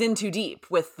like he's in too deep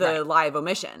with the Right. lie of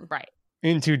omission. Right.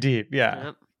 in too deep. Yeah.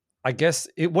 Yep. I guess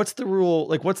what's the rule?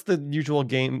 Like, what's the usual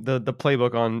game, the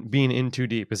playbook on being in too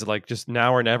deep? Is it like just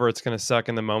now or never? It's going to suck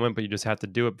in the moment, but you just have to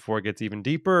do it before it gets even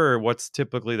deeper. Or what's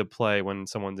typically the play when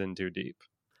someone's in too deep?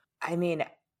 I mean,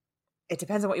 it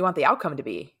depends on what you want the outcome to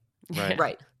be. Right.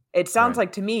 Right. It sounds Right.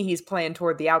 like to me he's playing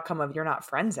toward the outcome of you're not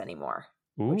friends anymore.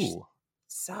 Which- Ooh,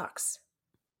 Sucks.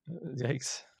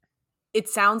 yikes! It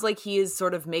sounds like he is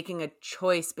sort of making a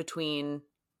choice between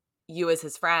you as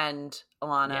his friend,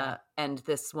 Alana, Yeah. and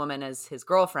this woman as his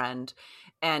girlfriend.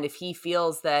 And if he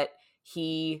feels that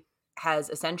he has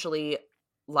essentially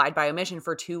lied by omission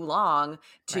for too long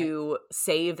to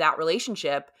save that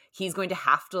relationship, he's going to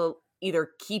have to either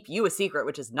keep you a secret,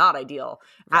 which is not ideal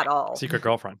at all, Secret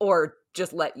girlfriend. or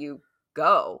just let you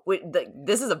go.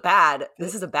 This is a bad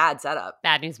setup.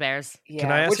 Bad news bears. Yeah.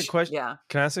 Can I ask which- a question? Yeah.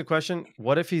 Can I ask a question?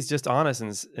 What if he's just honest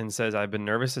and says, I've been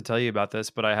nervous to tell you about this,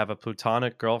 but I have a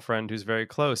platonic girlfriend who's very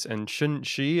close. And shouldn't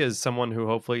she, as someone who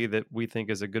hopefully that we think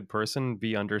is a good person,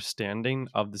 be understanding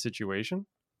of the situation?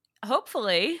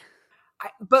 Hopefully,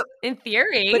 But in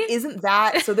theory. But isn't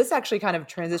that so? This actually kind of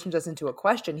transitions us into a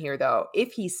question here, though.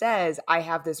 If he says, I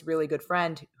have this really good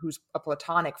friend who's a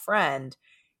platonic friend,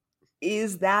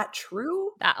 is that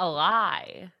true? that a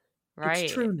lie, right?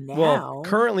 It's true now. Well,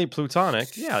 currently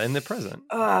platonic. Yeah, in the present.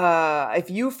 If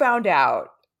you found out,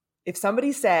 if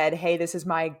somebody said, hey, this is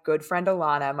my good friend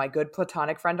Alana, my good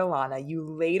platonic friend Alana, you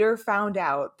later found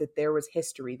out that there was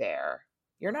history there,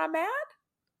 you're not mad?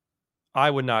 I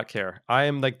would not care. I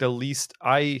am like the least.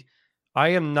 I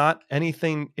am not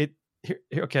anything.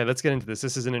 Okay, let's get into this.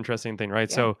 This is an interesting thing, right?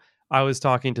 Yeah. So I was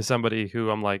talking to somebody who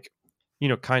I'm like,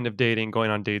 kind of dating,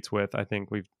 going on dates with. I think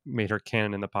we've made her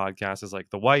canon in the podcast as like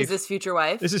the wife. Is this future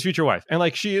wife? This is future wife, and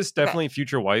like she is definitely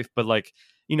future wife, but like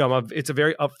it's a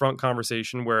very upfront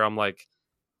conversation where I'm like,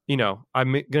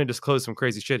 I'm gonna disclose some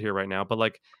crazy shit here right now, but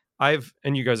like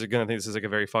and you guys are gonna think this is like a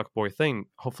very fuckboy thing.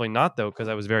 Hopefully not though, because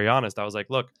I was very honest. I was like,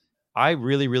 look, I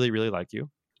really, really, really like you.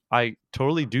 I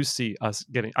totally do see us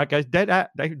getting. I dead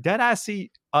ass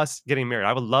see us getting married.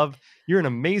 I would love. You're an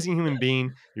amazing human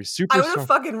being. You're super. I would have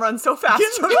fucking run so fast.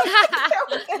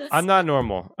 I'm not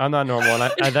normal, and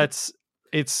that's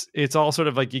it's all sort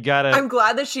of like you gotta. I'm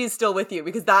glad that she's still with you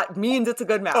because that means it's a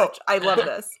good match. I love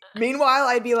this. Meanwhile,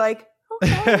 I'd be like,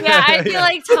 okay. Yeah, I'd be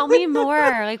like, tell me more.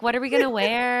 Like, what are we gonna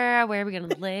wear? Where are we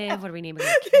gonna live? What are we naming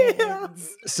our kids? Yeah.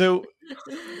 So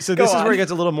this is on. where it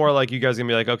gets a little more like you guys are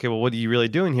gonna be like, okay, well, what are you really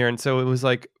doing here? And so it was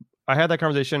like I had that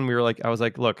conversation. I was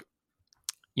like, look,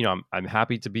 I'm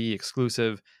happy to be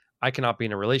exclusive. I cannot be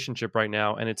in a relationship right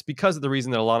now, and it's because of the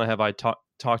reason that Alana have I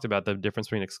talked about the difference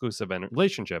between exclusive and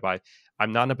relationship.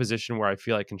 I'm not in a position where I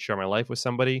feel I can share my life with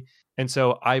somebody, and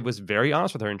so I was very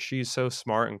honest with her, and she's so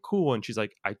smart and cool, and she's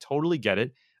like, I totally get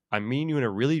it. I'm meeting you in a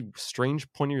really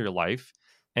strange point of your life,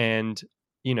 and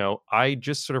I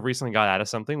just sort of recently got out of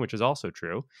something, which is also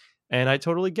true, and I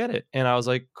totally get it. And I was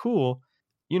like, cool.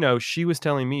 She was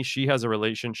telling me she has a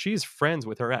relation. She's friends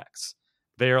with her ex.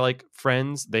 They are like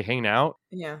friends. They hang out.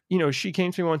 Yeah. She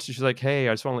came to me once. She's like, hey,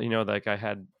 I just want to let you know that like, I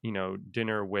had,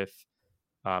 dinner with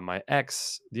my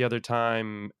ex the other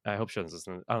time. I hope she doesn't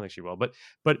listen. I don't think she will. But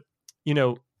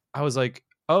I was like,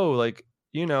 oh, like,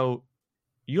 you don't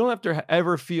have to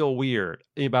ever feel weird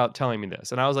about telling me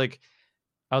this. And I was like,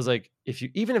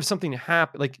 even if something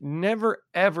happened, like never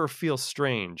ever feel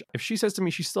strange. If she says to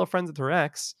me she's still friends with her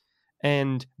ex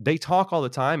and they talk all the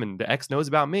time and the ex knows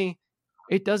about me,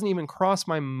 it doesn't even cross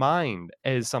my mind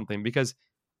as something, because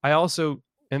I also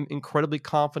am incredibly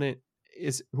confident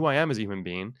is who I am as a human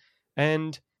being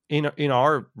and in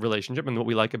our relationship and what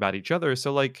we like about each other.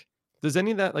 So like, does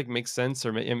any of that like make sense?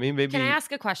 Or maybe Can I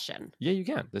ask a question? Yeah, you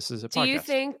can. This is a Do podcast. you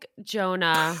think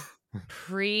Jonah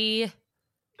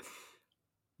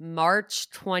March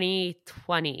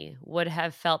 2020 would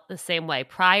have felt the same way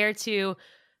prior to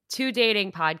two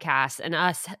dating podcasts and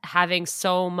us having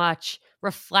so much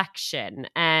reflection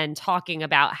and talking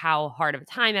about how hard of a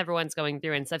time everyone's going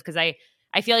through and stuff? Because I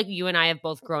feel like you and I have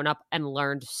both grown up and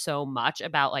learned so much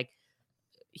about like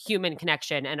human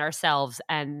connection and ourselves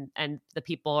and the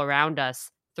people around us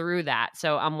through that.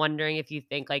 So I'm wondering if you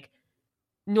think like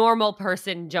normal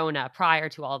person Jonah prior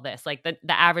to all this, like the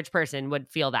average person would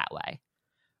feel that way.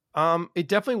 It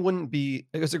definitely wouldn't be.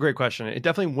 It's a great question. It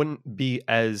definitely wouldn't be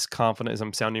as confident as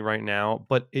I'm sounding right now,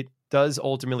 but it does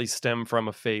ultimately stem from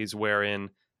a phase wherein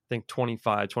I think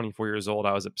 25, 24 years old,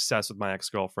 I was obsessed with my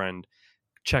ex-girlfriend,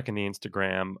 checking the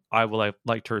Instagram. I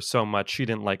liked her so much. She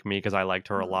didn't like me because I liked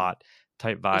her a lot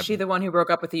type vibe. Is she the one who broke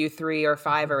up with you 3 or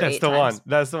 5 or 8 That's the times? one.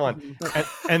 That's the one.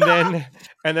 Mhm.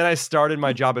 and then I started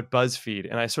my job at BuzzFeed,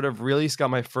 and I sort of really got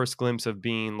my first glimpse of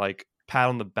being like pat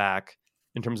on the back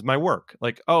in terms of my work.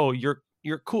 Like, oh, you're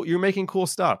cool. You're making cool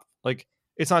stuff. Like,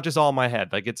 it's not just all in my head.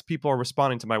 Like, it's people are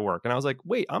responding to my work. And I was like,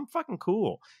 wait, I'm fucking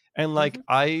cool. And like,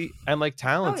 I am like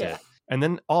talented. yeah. And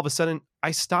then all of a sudden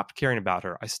I stopped caring about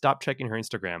her. I stopped checking her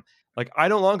Instagram. Like, I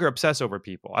no longer obsess over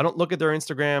people. I don't look at their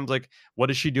Instagrams. Like,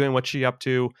 what is she doing? What's she up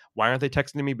to? Why aren't they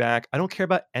texting me back? I don't care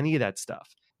about any of that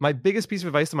stuff. My biggest piece of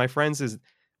advice to my friends is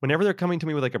whenever they're coming to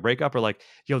me with like a breakup or like,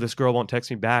 yo, this girl won't text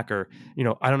me back, or, you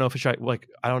know, I don't know if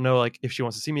I don't know like if she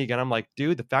wants to see me again. I'm like,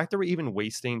 dude, the fact that we're even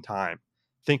wasting time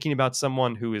thinking about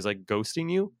someone who is like ghosting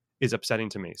you is upsetting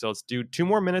to me. So let's do 2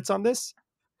 more minutes on this,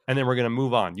 and then we're gonna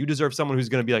move on. You deserve someone who's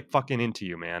gonna be like fucking into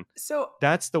you, man. So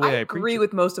That's the way I agree preach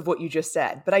with most of what you just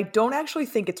said, but I don't actually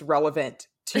think it's relevant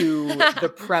to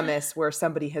the premise where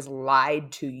somebody has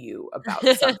lied to you about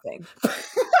something.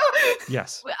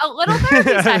 Yes. A little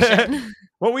therapy session.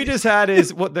 What we just had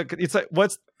is it's like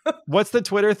what's the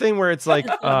Twitter thing where it's like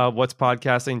what's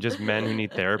podcasting, just men who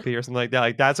need therapy or something like that.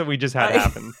 Like that's what we just had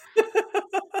happen.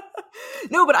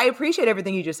 No, but I appreciate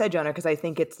everything you just said, Jonah, because I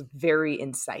think it's very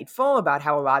insightful about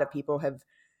how a lot of people have,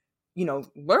 you know,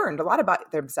 learned a lot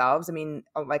about themselves. I mean,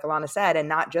 like Alana said, and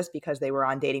not just because they were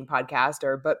on dating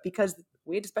podcast but because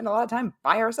we had to spend a lot of time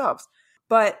by ourselves.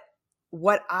 But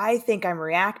what I think I'm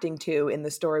reacting to in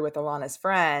the story with Alana's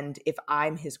friend, if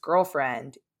I'm his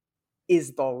girlfriend,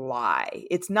 is the lie.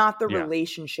 It's not the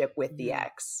relationship with the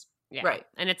ex. Yeah. Right.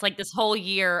 And it's like this whole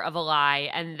year of a lie.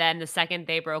 And then the second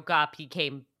they broke up, he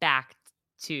came back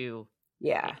to.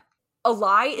 Yeah. A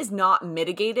lie is not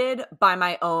mitigated by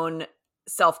my own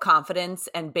self-confidence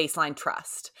and baseline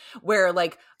trust, where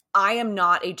like I am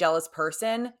not a jealous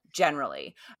person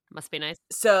generally. Must be nice.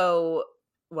 So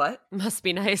what? Must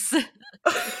be nice. It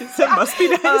must be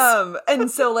nice. And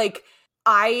so like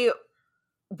I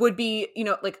would be, you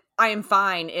know, like I am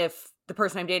fine if the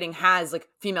person I'm dating has like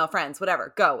female friends,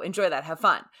 whatever, go enjoy that, have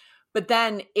fun. But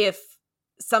then if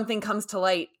something comes to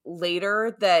light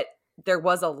later that there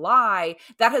was a lie,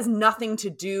 that has nothing to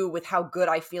do with how good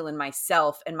I feel in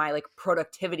myself and my like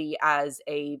productivity as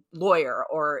a lawyer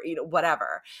or, you know,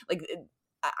 whatever. Like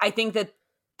I think that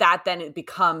then it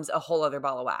becomes a whole other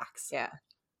ball of wax. Yeah.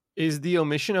 Is the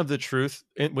omission of the truth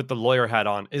with the lawyer hat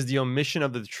on, is the omission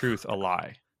of the truth a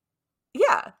lie?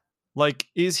 Yeah. Like,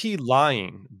 is he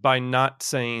lying by not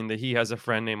saying that he has a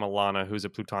friend named Alana who's a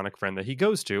platonic friend that he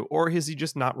goes to, or has he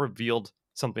just not revealed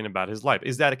something about his life?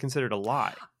 Is that considered a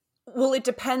lie? Well, it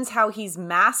depends how he's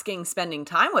masking spending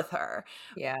time with her.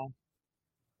 Yeah.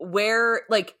 Where,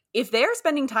 like, if they're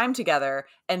spending time together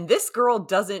and this girl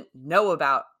doesn't know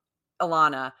about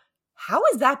Alana, how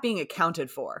is that being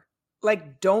accounted for?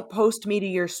 Like, don't post me to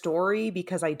your story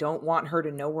because I don't want her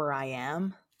to know where I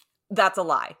am. That's a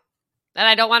lie. And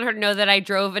I don't want her to know that I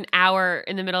drove an hour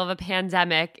in the middle of a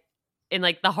pandemic, in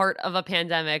like the heart of a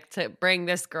pandemic, to bring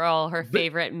this girl her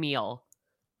favorite meal.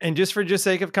 And just for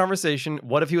sake of conversation,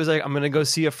 what if he was like, I'm going to go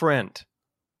see a friend?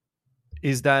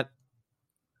 Is that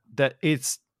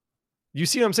it's, you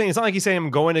see what I'm saying? It's not like he's saying I'm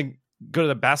going to go to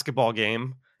the basketball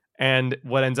game, and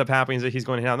what ends up happening is that he's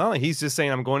going to hang out. Not like he's just saying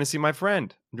I'm going to see my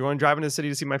friend. I'm going to drive into the city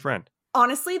to see my friend.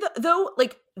 Honestly, though,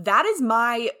 like that is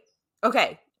my,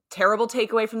 okay, terrible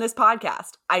takeaway from this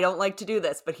podcast. I don't like to do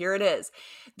this, but here it is.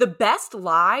 The best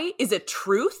lie is a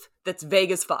truth that's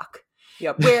vague as fuck.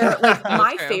 Yep. Where like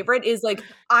my favorite is like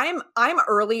I'm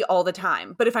early all the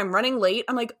time, but if I'm running late,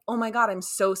 I'm like, oh my God, I'm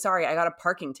so sorry. I got a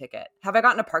parking ticket. Have I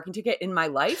gotten a parking ticket in my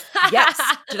life? Yes.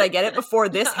 Did I get it before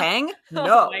this hang? No.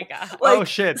 Oh my God. Like, oh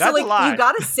shit, so that's like a lie. You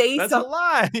gotta say that's something. a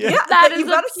lie. Yeah, That you is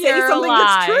gotta a say pure something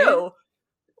lie. that's true.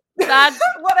 That's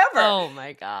Whatever. Oh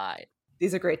my God.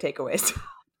 These are great takeaways.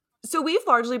 So we've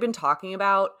largely been talking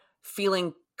about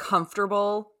feeling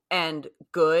comfortable and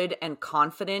good and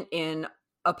confident in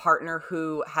a partner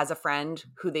who has a friend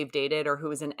who they've dated or who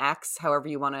is an ex, however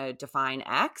you want to define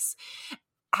ex.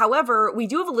 However, we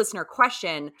do have a listener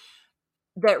question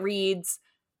that reads,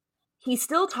 he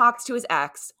still talks to his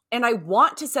ex, and I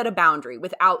want to set a boundary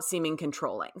without seeming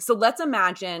controlling. So let's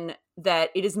imagine that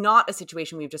it is not a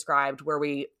situation we've described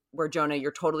where Jonah,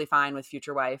 you're totally fine with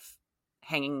future wife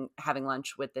having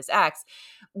lunch with this ex.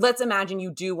 Let's imagine you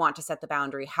do want to set the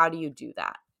boundary. How do you do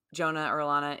that? Jonah or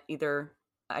Alana, either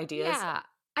ideas? Yeah.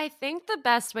 I think the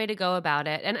best way to go about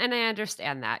it, and I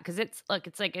understand that, because it's like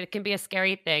it can be a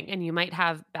scary thing, and you might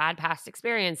have bad past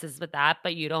experiences with that,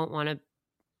 but you don't want to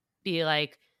be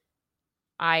like,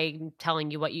 I'm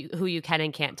telling you who you can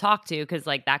and can't talk to, because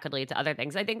like that could lead to other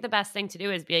things. I think the best thing to do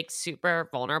is be like super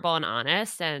vulnerable and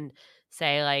honest and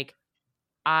say like,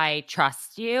 I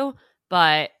trust you,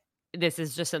 but this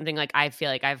is just something like I feel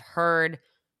like I've heard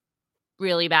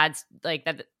really bad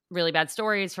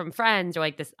stories from friends, or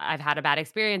like this, I've had a bad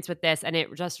experience with this, and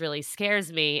it just really scares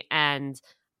me, and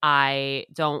I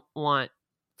don't want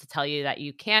to tell you that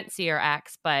you can't see your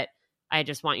ex, but I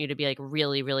just want you to be like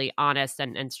really, really honest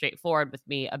and straightforward with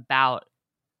me about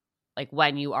like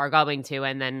when you are going to,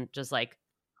 and then just like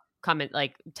come and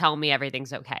like tell me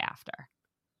everything's okay after.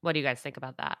 What do you guys think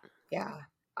about that? Yeah,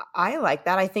 I like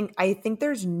that. I think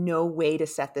there's no way to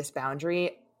set this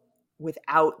boundary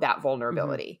without that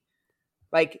vulnerability.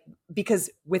 Like, because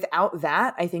without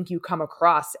that, I think you come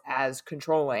across as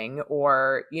controlling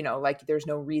or, you know, like there's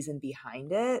no reason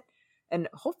behind it. And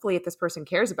hopefully if this person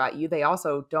cares about you, they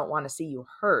also don't want to see you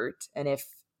hurt. And if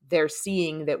they're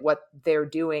seeing that what they're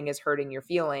doing is hurting your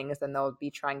feelings, then they'll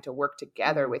be trying to work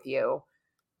together with you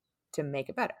to make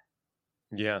it better.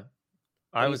 Yeah.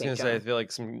 What I do was you going think, to say, I Jonah? feel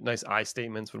like some nice I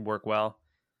statements would work well.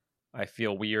 I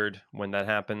feel weird when that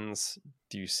happens.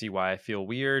 Do you see why I feel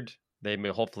weird? They may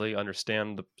hopefully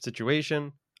understand the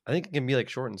situation. I think it can be like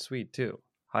short and sweet too.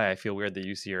 Hi, I feel weird that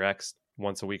you see your ex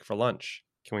once a week for lunch.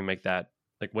 Can we make that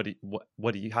like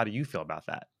how do you feel about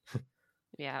that?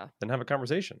 Yeah. Then have a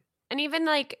conversation. And even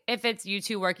like if it's you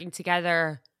two working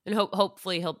together, and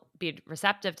hopefully he'll be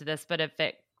receptive to this, but if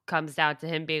it comes down to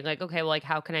him being like, okay, well, like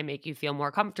how can I make you feel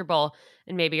more comfortable?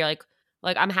 And maybe you're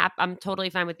like I'm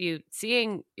totally fine with you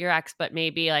seeing your ex, but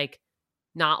maybe like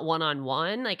not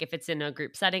one-on-one. Like if it's in a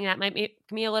group setting, that might make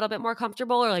me a little bit more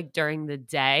comfortable, or like during the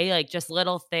day, like just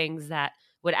little things that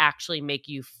would actually make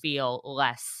you feel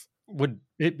less. Would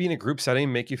it be in a group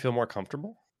setting make you feel more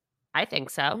comfortable? I think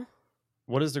so.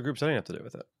 What does the group setting have to do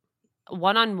with it?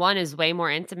 One-on-one is way more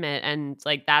intimate, and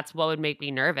like that's what would make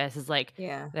me nervous is like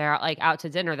Yeah. they're like out to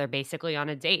dinner, they're basically on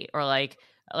a date, or like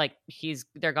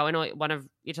they're going to one of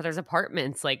each other's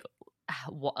apartments, like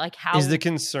how Is the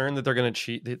concern that they're going to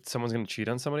cheat, that someone's going to cheat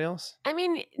on somebody else? I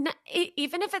mean,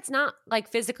 even if it's not like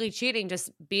physically cheating,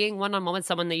 just being one-on-one with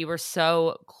someone that you were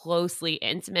so closely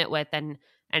intimate with and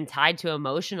tied to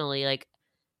emotionally, like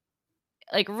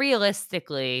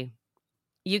realistically,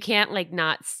 you can't like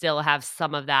not still have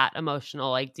some of that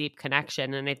emotional, like deep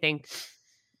connection. And I think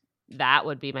that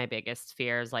would be my biggest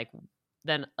fear is like,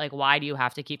 then like, why do you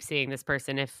have to keep seeing this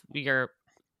person if you're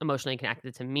emotionally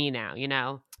connected to me now, you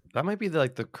know? That might be the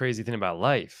crazy thing about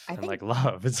life I and think- like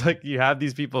love. It's like you have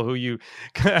these people who you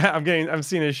I'm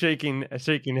seeing a shaking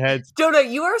heads. Jonah,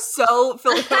 you are so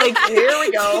like Here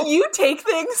we go. You take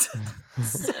things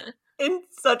in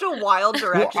such a wild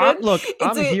direction.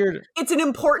 I'm here. It's an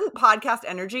important podcast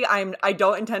energy. I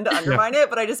don't intend to undermine it,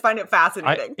 but I just find it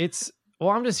fascinating.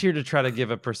 I'm just here to try to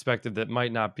give a perspective that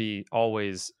might not be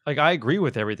always like I agree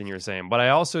with everything you're saying, but I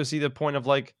also see the point of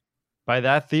like by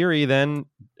that theory, then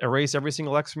erase every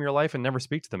single ex from your life and never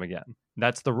speak to them again.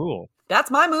 That's the rule. That's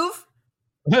my move.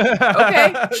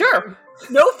 Okay, sure.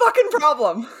 No fucking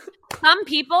problem. Some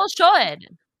people should.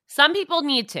 Some people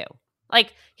need to.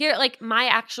 Like here, like my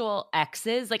actual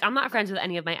exes, like I'm not friends with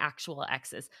any of my actual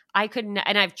exes. I couldn't,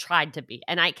 and I've tried to be,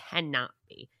 and I cannot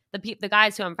be. The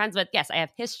guys who I'm friends with, yes, I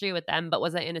have history with them, but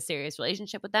was I in a serious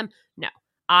relationship with them? No.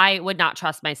 I would not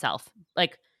trust myself.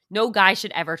 Like no guy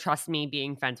should ever trust me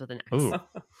being friends with an ex. Ooh.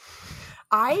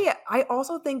 I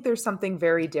also think there's something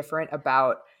very different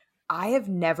about I have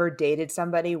never dated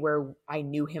somebody where I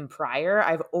knew him prior.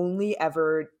 I've only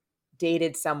ever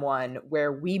dated someone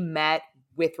where we met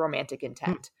with romantic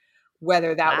intent,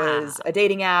 whether that was a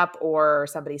dating app or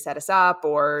somebody set us up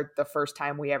or the first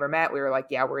time we ever met, we were like,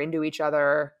 yeah, we're into each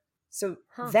other. So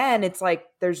then it's like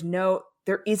there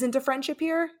isn't a friendship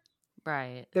here.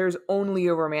 Right. There's only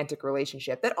a romantic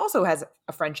relationship that also has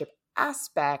a friendship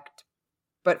aspect.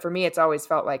 But for me, it's always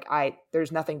felt like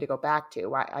there's nothing to go back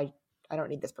to. I don't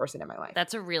need this person in my life.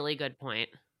 That's a really good point.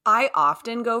 I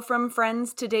often go from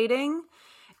friends to dating,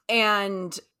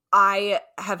 and I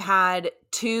have had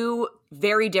two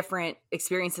very different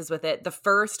experiences with it. The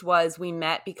first was we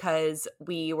met because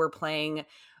we were playing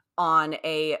on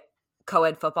a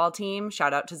co-ed football team.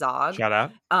 Shout out to Zog. Shout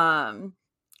out.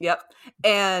 Yep.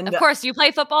 And Of course, you play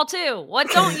football too. What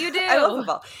don't you do? I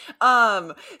love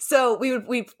football. So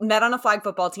we met on a flag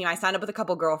football team. I signed up with a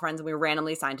couple girlfriends and we were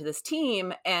randomly assigned to this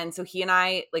team. And so he and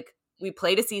I we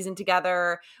played a season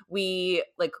together. We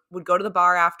would go to the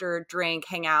bar after, drink,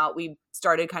 hang out. We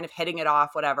started kind of hitting it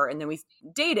off, whatever. And then we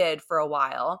dated for a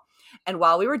while. And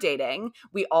while we were dating,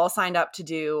 we all signed up to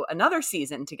do another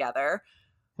season together.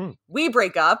 We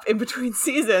break up in between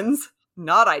seasons.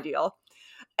 Not ideal.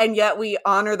 And yet we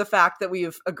honor the fact that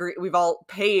we've all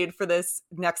paid for this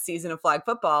next season of flag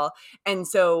football. And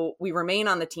so we remain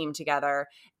on the team together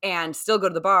and still go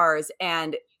to the bars.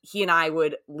 And he and I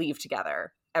would leave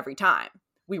together every time.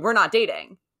 We were not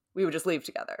dating. We would just leave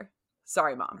together.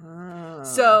 Sorry, Mom.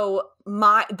 So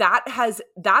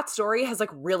that story has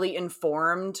really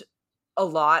informed a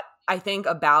lot, I think,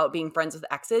 about being friends with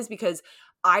exes, because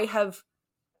I have,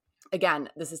 again,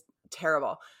 this is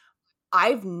terrible,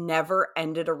 I've never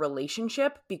ended a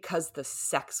relationship because the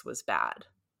sex was bad.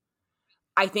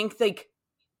 I think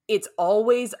it's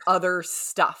always other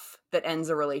stuff that ends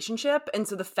a relationship. And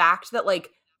so the fact that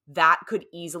that could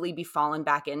easily be fallen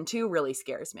back into really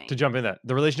scares me. To jump in that,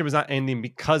 the relationship is not ending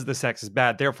because the sex is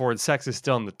bad. Therefore, the sex is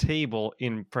still on the table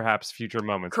in perhaps future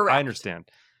moments. Correct. I understand.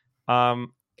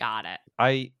 Got it.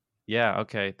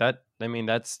 Okay.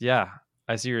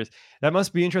 I see yours. That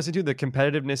must be interesting too. The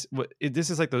competitiveness. This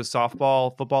is like those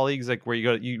softball, football leagues, like where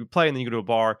you play and then you go to a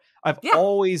bar. I've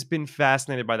always been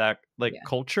fascinated by that,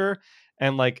 culture,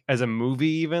 and like as a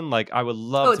movie, even like I would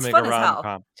love to make a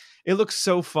rom-com. It looks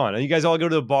so fun. And you guys all go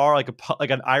to the bar, like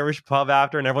an Irish pub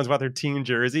after, and everyone's got their team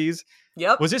jerseys.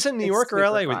 Yep. Was this in New York or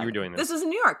LA when you were doing this? This was in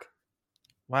New York.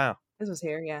 Wow. This was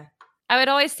here, yeah. I would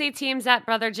always see teams at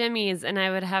Brother Jimmy's, and I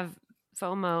would have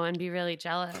FOMO and be really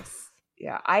jealous.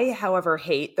 Yeah, I, however,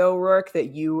 hate though, Rourke, that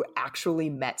you actually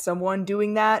met someone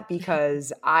doing that,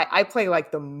 because I play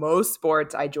like the most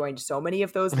sports. I joined so many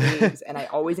of those leagues, and I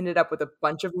always ended up with a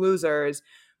bunch of losers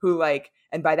who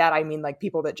and by that I mean like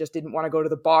people that just didn't want to go to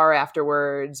the bar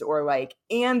afterwards, or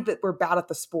and that were bad at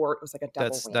the sport. It was like a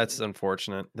double whammy. That's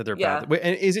unfortunate that they're bad. Wait,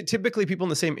 and is it typically people in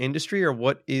the same industry, or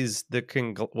what is the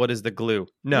glue?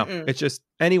 No, it's just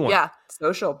anyone. Yeah,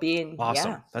 social being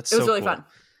awesome. Yeah. That's it was so really cool.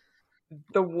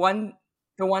 fun.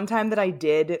 The one time that I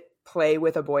did play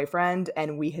with a boyfriend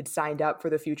and we had signed up for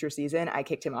the future season, I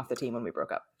kicked him off the team when we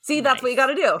broke up. See, that's what you got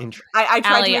to do. I tried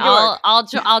Allie, to make it work.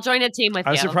 I'll join a team with you.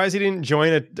 I was surprised he didn't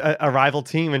join a rival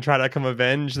team and try to come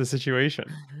avenge the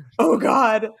situation. Oh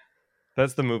God,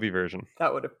 that's the movie version.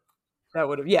 That would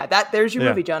have. Yeah, there's your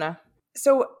movie, Jonah.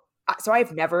 So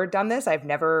I've never done this. I've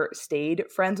never stayed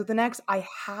friends with an ex. I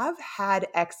have had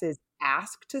exes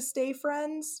ask to stay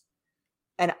friends,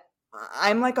 and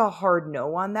I'm like a hard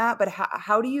no on that. But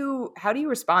how do you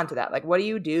respond to that? Like, what do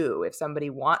you do if somebody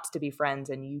wants to be friends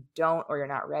and you don't, or you're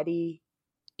not ready?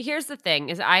 Here's the thing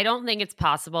is I don't think it's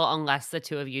possible unless the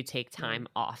two of you take time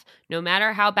off. No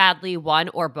matter how badly one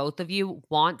or both of you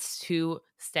wants to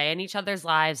stay in each other's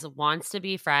lives, wants to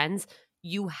be friends,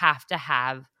 you have to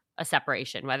have a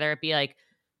separation, whether it be like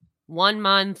 1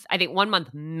 month, I think 1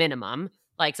 month minimum.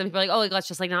 Like some people are like, oh, let's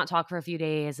just like not talk for a few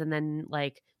days and then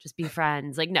like just be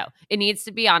friends. Like, no, it needs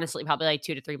to be honestly probably like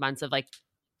 2 to 3 months of like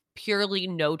purely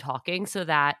no talking so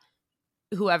that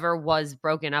whoever was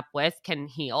broken up with can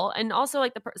heal. And also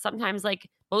like sometimes like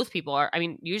both people are, I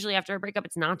mean, usually after a breakup,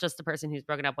 it's not just the person who's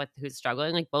broken up with who's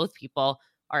struggling. Like both people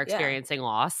are experiencing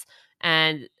loss,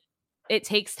 and it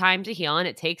takes time to heal, and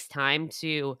it takes time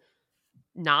to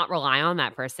not rely on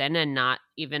that person and not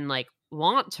even like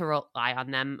want to rely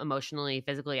on them emotionally,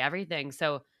 physically, everything.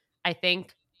 So I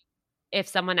think if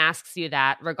someone asks you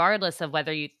that, regardless of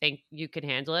whether you think you can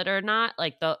handle it or not,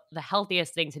 like the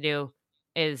healthiest thing to do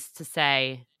is to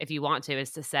say, if you want to,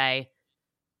 is to say,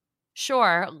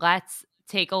 sure, let's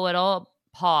take a little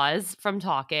pause from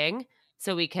talking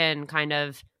so we can kind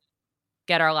of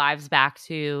get our lives back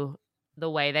to the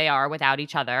way they are without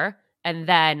each other. And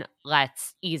then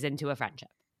let's ease into a friendship.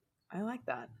 I like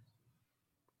that.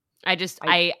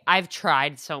 I've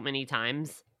tried so many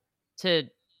times to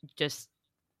just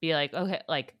be like, okay,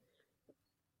 like,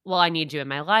 well, I need you in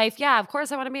my life. Yeah, of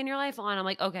course I want to be in your life. And I'm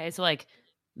like, okay, so like,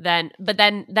 then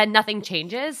nothing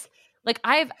changes. Like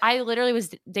I literally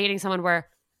was dating someone where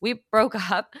we broke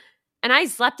up and I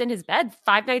slept in his bed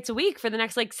 5 nights a week for the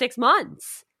next like 6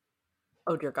 months.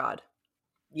 Oh dear God.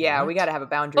 Yeah, we got to have a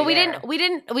boundary. But we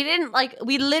didn't like,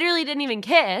 we literally didn't even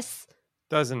kiss.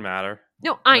 Doesn't matter.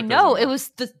 No, I know. It was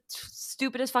the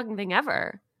stupidest fucking thing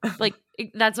ever. Like,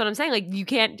 that's what I'm saying. Like, you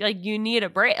can't, like, you need a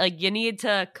break. Like, you need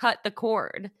to cut the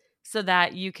cord so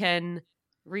that you can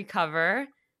recover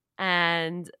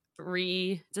and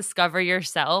rediscover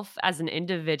yourself as an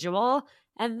individual.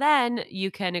 And then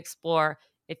you can explore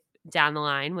if down the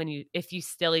line if you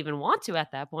still even want to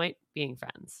at that point, being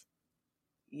friends.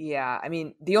 Yeah, I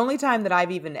mean, the only time that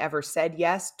I've even ever said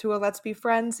yes to a let's be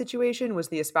friends situation was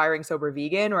the aspiring sober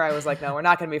vegan, where I was like, no, we're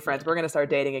not going to be friends. We're going to start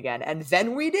dating again. And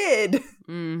then we did.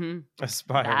 Mm-hmm.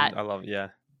 Aspiring. I love it.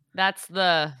 Yeah. That's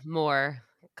the more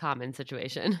common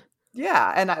situation.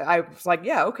 Yeah. And I was like,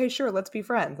 yeah, okay, sure. Let's be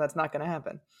friends. That's not going to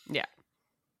happen. Yeah.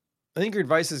 I think your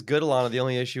advice is good, Alana. The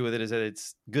only issue with it is that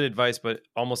it's good advice, but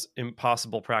almost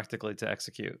impossible practically to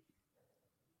execute.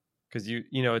 Because you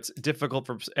know, it's difficult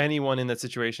for anyone in that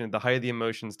situation at the height of the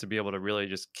emotions to be able to really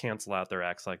just cancel out their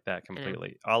ex like that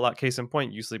completely. A lot, case in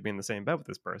point, you sleeping in the same bed with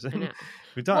this person.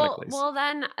 Platonically. Well,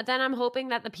 then I'm hoping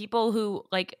that the people who,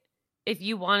 like, if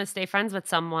you want to stay friends with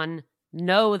someone,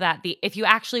 know that if you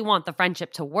actually want the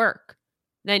friendship to work,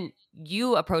 then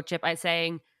you approach it by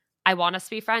saying, I want us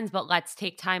to be friends, but let's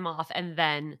take time off and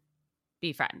then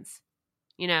be friends.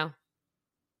 You know?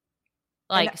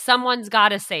 Like, someone's got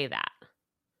to say that.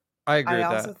 I agree with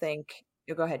that. I also think...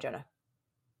 go ahead, Jonah.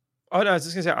 Oh, no, I was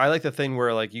just gonna say I like the thing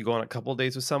where like you go on a couple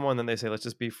dates with someone, and then they say let's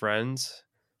just be friends,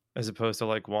 as opposed to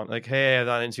like hey, I'm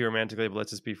not into you romantically, but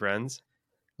let's just be friends.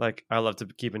 Like I love to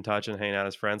keep in touch and hang out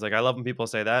as friends. Like I love when people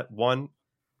say that. One,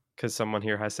 because someone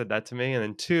here has said that to me, and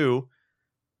then two,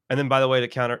 and then by the way to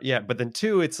counter, yeah, but then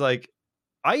two, it's like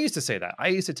I used to say that. I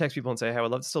used to text people and say, hey, I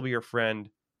would love to still be your friend,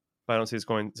 but I don't see this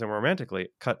going somewhere romantically.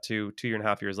 Cut to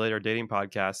 2.5 years later, dating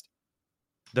podcast.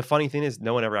 The funny thing is,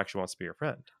 no one ever actually wants to be your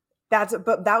friend.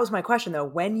 But that was my question though.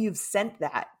 When you've sent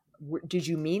that, did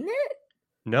you mean it?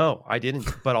 No, I didn't.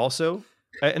 But also,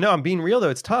 no, I'm being real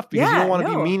though. It's tough because you don't want to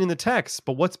be mean in the text.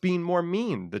 But what's being more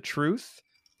mean, the truth,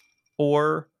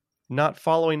 or not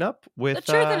following up with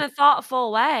the truth in a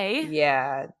thoughtful way?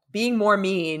 Yeah, being more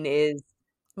mean is.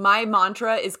 My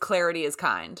mantra is clarity is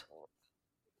kind.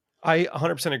 I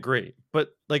 100% agree. But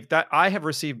like that, I have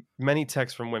received many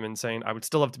texts from women saying I would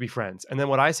still love to be friends, and then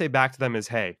what I say back to them is,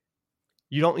 hey,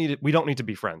 we don't need to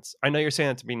be friends. I know you're saying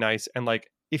that to be nice, and like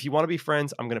if you want to be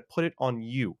friends, I'm going to put it on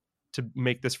you to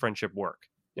make this friendship work.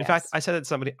 In fact, I said that to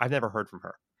somebody, I've never heard from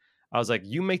her. I was like,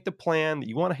 you make the plan that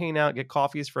you want to hang out, get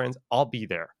coffee as friends, I'll be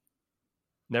there.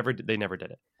 They never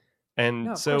did it. And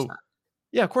No, of so course not.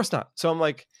 yeah, of course not. So I'm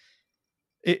like,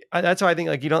 that's why I think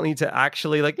like you don't need to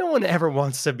actually like, no one ever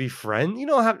wants to be friends.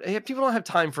 People don't have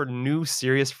time for new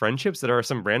serious friendships that are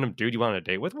some random dude you want to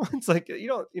date with. It's like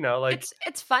like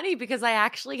it's funny because I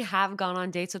actually have gone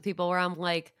on dates with people where I'm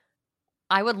like,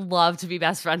 I would love to be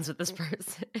best friends with this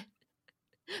person,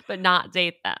 but not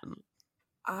date them.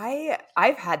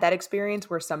 I've had that experience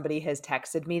where somebody has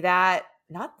texted me that,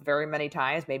 not very many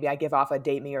times. Maybe I give off a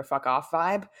date me or fuck off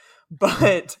vibe,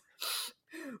 but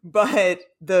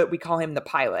we call him the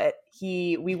pilot.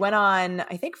 We went on,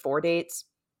 I think 4 dates,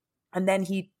 and then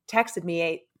he texted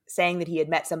me saying that he had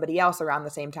met somebody else around the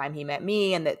same time he met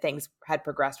me and that things had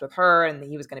progressed with her and that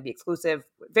he was going to be exclusive.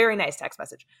 Very nice text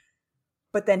message.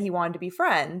 But then he wanted to be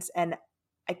friends, and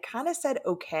I kind of said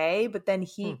okay, but then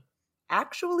he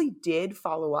actually did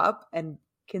follow up and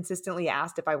consistently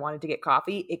asked if I wanted to get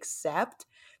coffee, except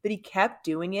that he kept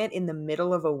doing it in the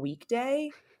middle of a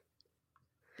weekday.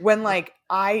 When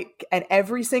and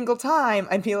every single time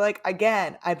I'd be like,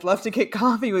 again, I'd love to get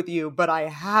coffee with you, but I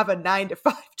have a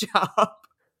 9-to-5 job.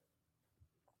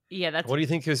 Yeah, that's what do you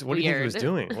think he was weird.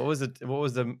 doing? What was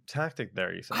the tactic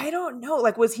there, you said? I don't know.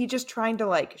 Like, was he just trying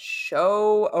to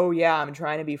show, oh yeah, I'm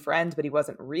trying to be friends, but he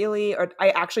wasn't really? Or I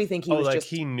actually think he was just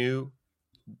he knew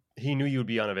you would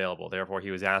be unavailable, therefore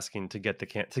he was asking to get But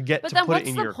to then put it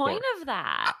in your what's the point court. of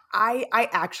that? I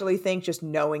actually think, just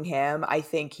knowing him, I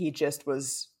think he just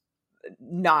was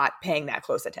not paying that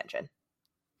close attention.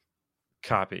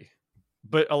 Copy.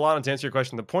 But Alana, to answer your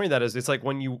question, the point of that is it's like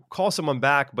when you call someone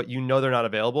back, but you know they're not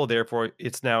available, therefore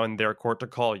it's now in their court to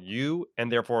call you,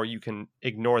 and therefore you can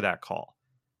ignore that call.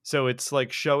 So it's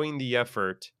like showing the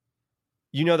effort.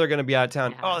 You know they're going to be out of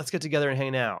town. Yeah. Oh, let's get together and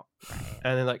hang out.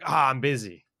 And then like, I'm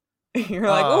busy. You're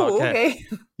like, oh, okay.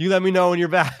 You let me know when you're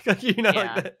back. Like Yeah.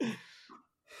 that.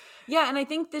 Yeah, and I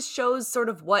think this shows sort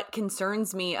of what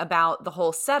concerns me about the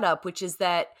whole setup, which is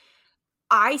that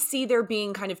I see there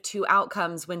being kind of two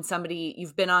outcomes when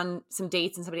you've been on some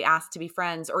dates and somebody asks to be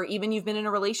friends, or even you've been in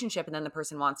a relationship and then the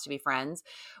person wants to be friends,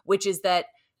 which is that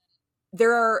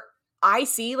I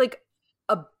see like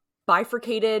a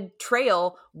bifurcated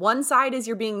trail. One side is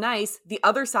you're being nice. The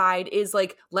other side is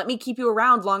like, let me keep you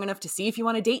around long enough to see if you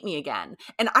want to date me again.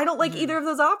 And I don't like either of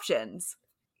those options.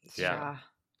 Yeah.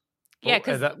 Yeah,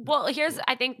 because here's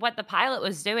I think what the pilot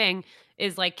was doing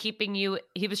is like he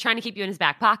was trying to keep you in his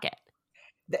back pocket.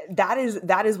 That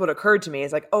is what occurred to me.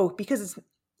 Is like, oh, because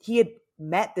he had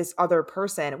met this other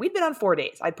person. We'd been on 4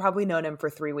 dates. I'd probably known him for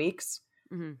 3 weeks.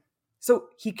 Mm-hmm. So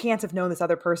he can't have known this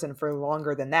other person for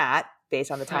longer than that,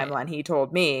 based on the timeline he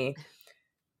told me.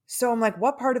 So I'm like,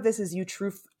 what part of this is you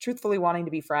truthfully wanting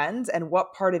to be friends, and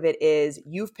what part of it is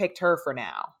you've picked her for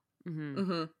now?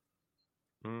 Mm-hmm.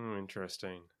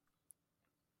 Interesting.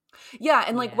 Yeah,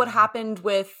 and like what happened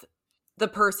with the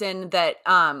person that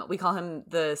we call him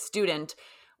the student,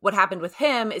 what happened with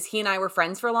him is he and I were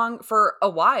friends for a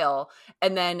while,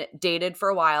 and then dated for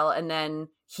a while, and then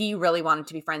he really wanted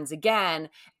to be friends again,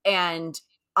 and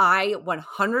I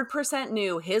 100%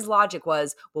 knew his logic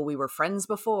was, well, we were friends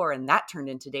before and that turned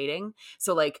into dating,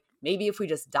 so like maybe if we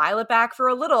just dial it back for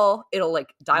a little, it'll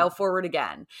like dial forward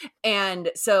again.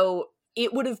 And so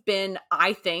it would have been,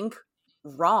 I think,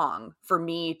 wrong for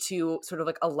me to sort of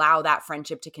like allow that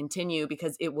friendship to continue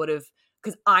because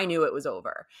I knew it was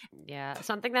over. Yeah.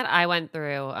 Something that I went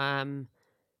through,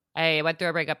 I went through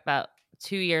a breakup about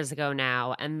 2 years ago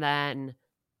now. And then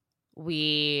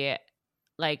we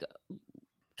like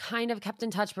kind of kept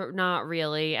in touch, but not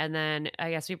really. And then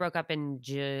I guess we broke up in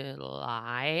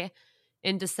July.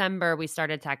 In December, we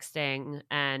started texting,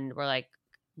 and we're like,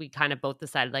 we kind of both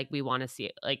decided like we want to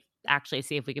see, like, actually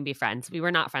see if we can be friends. We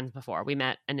were not friends before. We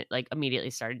met and like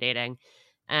immediately started dating.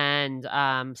 And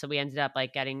so we ended up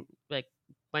like getting like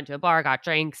went to a bar, got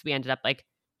drinks. We ended up like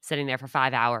sitting there for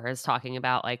 5 hours talking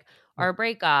about like our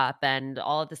breakup and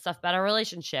all of the stuff about our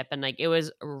relationship. And like it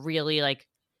was really like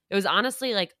it was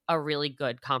honestly like a really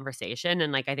good conversation.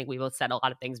 And like I think we both said a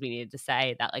lot of things we needed to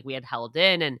say that like we had held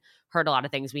in and heard a lot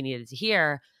of things we needed to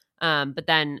hear. But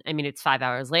then I mean it's 5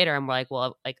 hours later and we're like,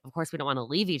 well, like of course we don't want to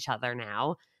leave each other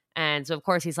now. And so of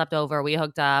course he slept over, we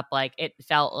hooked up, like it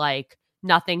felt like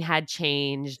nothing had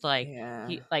changed. Like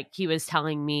he was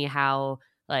telling me how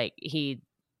like he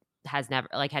had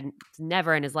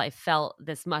never in his life felt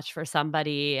this much for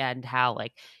somebody, and how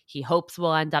like he hopes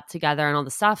we'll end up together and all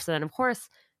the stuff. So then of course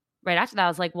right after that I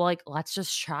was like, well, like let's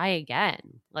just try again.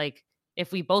 Like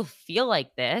if we both feel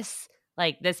like this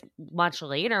much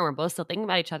later, we're both still thinking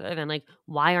about each other, then like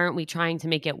why aren't we trying to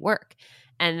make it work?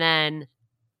 And then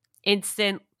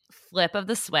instant flip of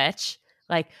the switch.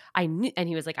 Like I knew, and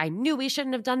he was like, I knew we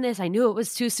shouldn't have done this. I knew it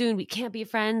was too soon. We can't be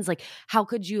friends. Like, how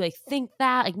could you like think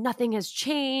that? Like nothing has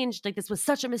changed. Like this was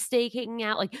such a mistake hanging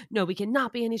out. Like, no, we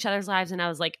cannot be in each other's lives. And I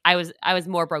was like, I was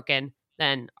more broken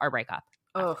than our breakup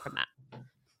from that.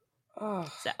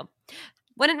 Oh. So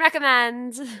wouldn't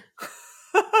recommend.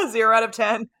 0 out of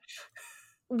 10.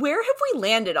 Where have we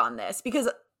landed on this? Because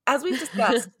as we've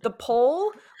discussed, the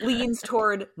poll leans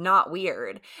toward not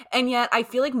weird. And yet I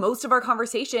feel like most of our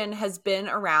conversation has been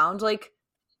around like,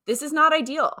 this is not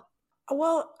ideal.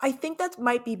 Well, I think that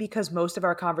might be because most of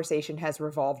our conversation has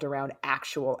revolved around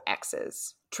actual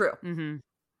exes. True. Mm-hmm.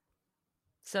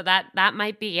 So that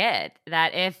might be it.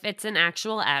 That if it's an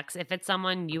actual ex, if it's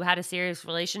someone you had a serious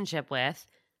relationship with,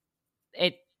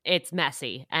 it's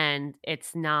messy and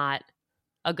it's not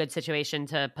a good situation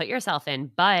to put yourself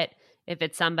in. But if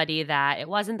it's somebody that it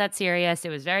wasn't that serious, it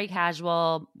was very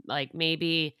casual, like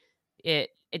maybe it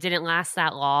didn't last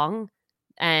that long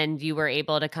and you were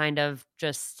able to kind of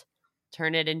just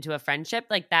turn it into a friendship,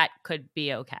 like that could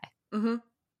be okay. Mm-hmm.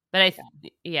 But I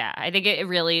think it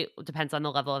really depends on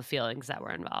the level of feelings that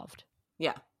were involved.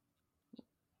 Yeah.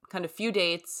 Kind of few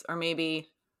dates, or maybe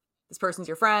this person's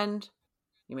your friend,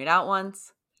 you made out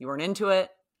once, you weren't into it,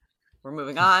 we're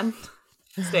moving on,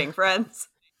 staying friends.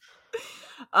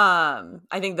 I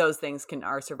think those things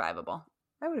are survivable.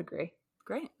 I would agree.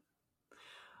 Great.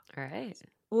 All right.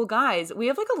 Well, guys, we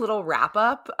have like a little wrap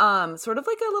up, sort of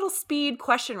like a little speed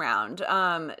question round,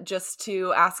 just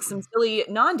to ask some silly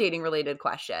non-dating related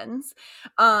questions.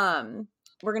 We're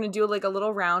going to do like a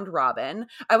little round robin.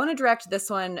 I want to direct this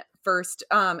one first.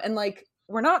 And like,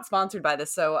 we're not sponsored by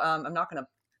this, so I'm not going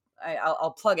to,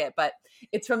 I'll plug it, but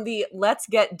it's from the Let's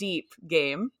Get Deep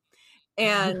game.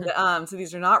 And so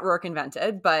these are not Rourke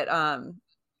invented, but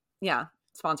yeah,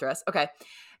 sponsor us. Okay.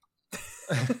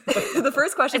 The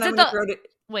first question I'm going to throw to...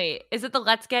 Wait, is it the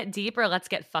Let's Get Deep or Let's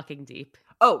Get Fucking Deep?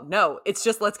 Oh, no, it's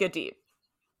just Let's Get Deep.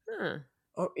 Huh.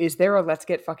 Oh, is there a Let's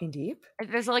Get Fucking Deep?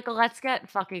 There's like a Let's Get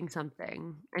Fucking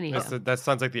something. Anyhow. That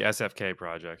sounds like the SFK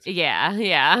project. Yeah.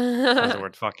 Has the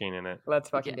word fucking in it. Let's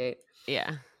fucking date.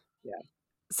 Yeah.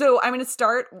 So I'm going to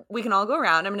start. We can all go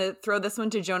around. I'm going to throw this one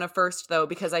to Jonah first, though,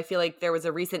 because I feel like there was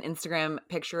a recent Instagram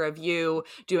picture of you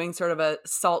doing sort of a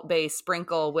salt-based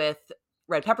sprinkle with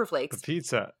red pepper flakes. The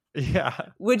pizza. Yeah.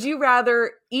 Would you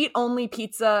rather eat only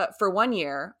pizza for 1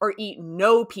 year or eat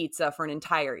no pizza for an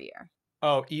entire year?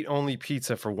 Oh, eat only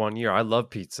pizza for 1 year. I love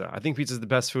pizza. I think pizza is the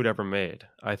best food ever made.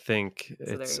 I think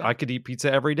I could eat pizza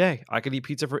every day. I could eat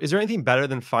pizza is there anything better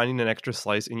than finding an extra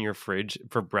slice in your fridge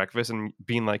for breakfast and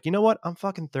being like, you know what? I'm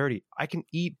fucking 30. I can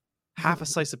eat half a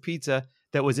slice of pizza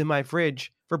that was in my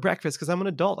fridge for breakfast because I'm an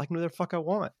adult. I can do whatever the fuck I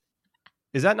want.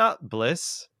 Is that not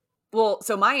bliss? Well,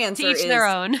 so my answer is their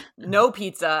own. No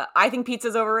pizza. I think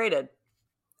pizza's overrated.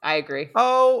 I agree.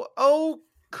 Oh,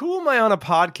 cool. Am I on a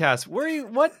podcast? Where are you?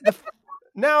 What the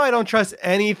Now I don't trust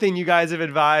anything you guys have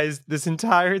advised this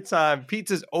entire time.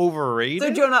 Pizza's overrated.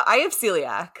 So Jonah, I have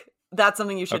celiac. That's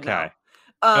something you should know.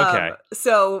 Okay.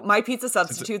 So my pizza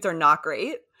substitutes are not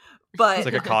great, but it's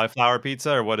like a cauliflower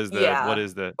pizza, or what is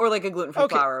the or like a gluten-free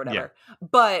flour or whatever. Yeah.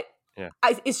 But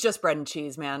it's just bread and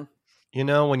cheese, man. You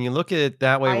know, when you look at it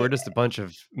that way, we're just a bunch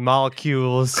of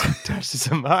molecules attached to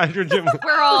some hydrogen.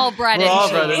 We're all bread and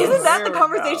cheese. Isn't that the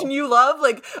conversation you love?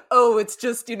 Like, oh, it's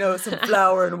just, some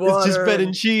flour and water. It's just bread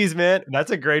and cheese, man. That's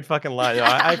a great fucking line.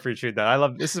 I appreciate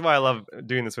that. This is why I love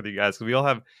doing this with you guys,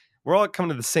 because we're all coming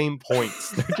to the same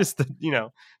points. They're just,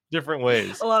 different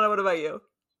ways. Alana, what about you?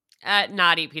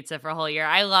 Not eat pizza for a whole year.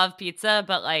 I love pizza,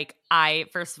 but like I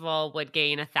first of all would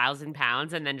gain 1,000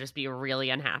 pounds and then just be really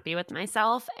unhappy with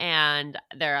myself. And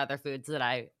there are other foods that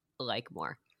I like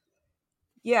more.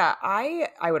 Yeah, I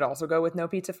would also go with no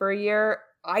pizza for a year.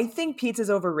 I think pizza's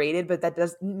overrated, but that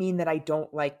doesn't mean that I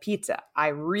don't like pizza. I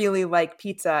really like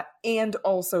pizza and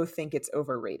also think it's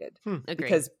overrated Agree.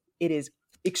 because it is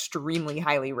extremely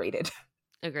highly rated.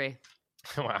 Agree.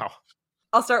 Wow.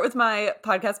 I'll start with my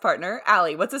podcast partner,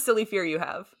 Allie. What's a silly fear you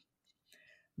have?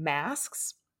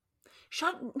 Masks?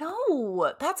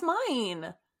 No, that's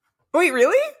mine. Wait,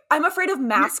 really? I'm afraid of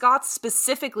mascots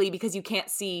specifically because you can't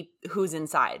see who's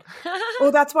inside.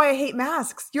 Oh, that's why I hate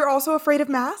masks. You're also afraid of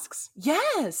masks?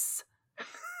 Yes.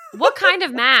 What kind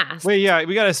of mask? Wait, yeah,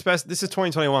 we gotta this is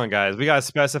 2021, guys. We gotta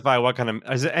specify what kind of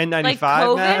is it N95 like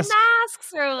COVID mask?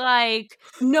 masks or like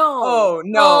No. Oh,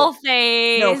 no. full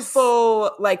face? No,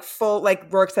 full,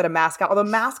 like Rourke said, a mascot. Although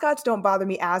mascots don't bother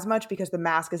me as much because the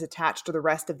mask is attached to the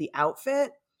rest of the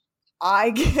outfit.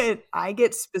 I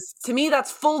get specific. To me,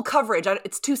 that's full coverage.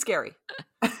 It's too scary.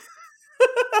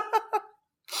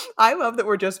 I love that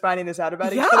we're just finding this out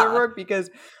about each Yeah. other, Rourke, because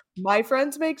my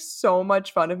friends make so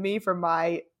much fun of me for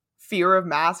my fear of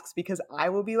masks because I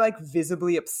will be like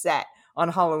visibly upset on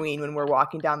Halloween when we're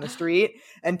walking down the street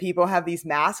and people have these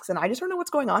masks and I just don't know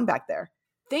what's going on back there.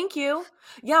 Thank you.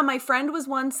 Yeah, my friend was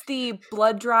once the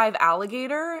blood drive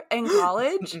alligator in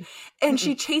college, and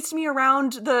she chased me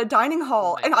around the dining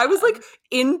hall, my and I was God. like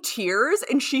in tears,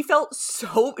 and she felt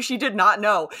so, she did not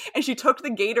know. And she took the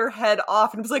gator head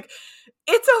off and was like,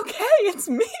 it's okay, it's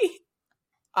me.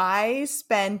 I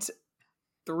spent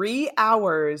 3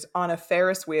 hours on a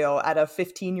Ferris wheel at a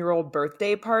 15-year-old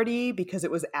birthday party because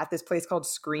it was at this place called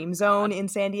Scream Zone in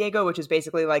San Diego, which is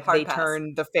basically like Hard they pass.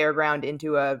 turn the fairground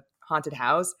into a haunted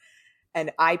house.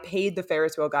 And I paid the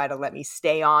Ferris wheel guy to let me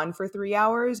stay on for 3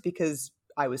 hours because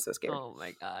I was so scared. Oh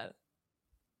my god.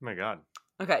 Oh my god.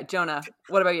 Okay, Jonah,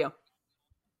 what about you?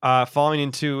 Falling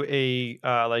into a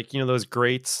like those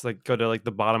grates, like go to like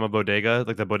the bottom of bodega,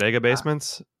 like the bodega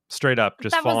basements, straight up,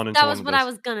 just falling into that one was of what those. I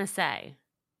was gonna say.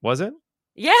 Was it?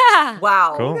 Yeah.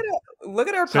 Wow. Cool. Look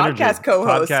at our Synergy. podcast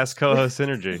co-host. Podcast co-host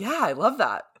synergy. Yeah, I love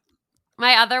that.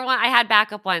 My other one, I had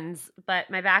backup ones,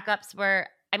 but my backups were,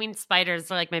 I mean,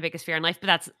 spiders are like my biggest fear in life, but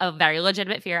that's a very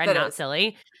legitimate fear and That not is.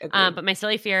 silly. Agreed. But my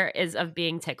silly fear is of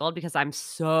being tickled because I'm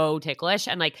so ticklish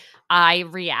and like I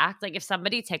react. Like if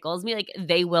somebody tickles me, like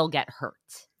they will get hurt.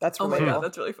 That's Oh my relatable. god,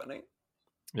 that's really funny.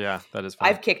 Yeah, that is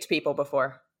funny. I've kicked people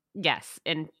before. Yes,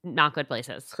 in not good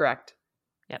places. Correct.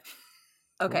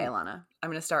 Okay, Cool. Alana, I'm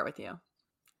going to start with you.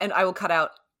 And I will cut out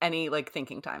any like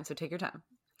thinking time, so take your time.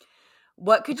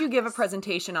 What could you give a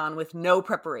presentation on with no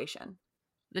preparation?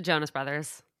 The Jonas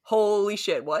Brothers. Holy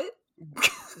shit, what?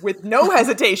 With no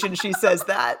hesitation, she says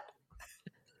that.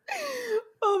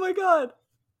 Oh my god.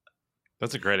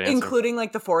 That's a great answer. Including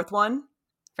like the fourth one?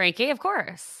 Frankie, of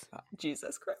course.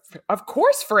 Jesus Christ. Of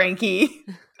course, Frankie.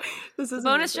 This is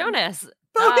Bonus amazing. Jonas.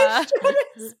 Bonus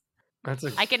Jonas. That's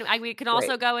a We can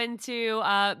also go into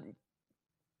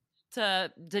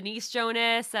to Denise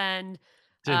Jonas and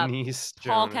Denise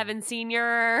Paul Jonas. Kevin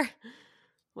Sr.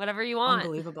 Whatever you want.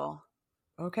 Unbelievable.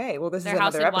 Okay, well, this Their is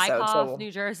house another in episode. Wyckoff, So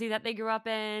New Jersey, that they grew up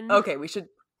in. Okay, we should.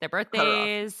 Their it off.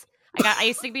 birthdays. I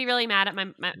used to be really mad at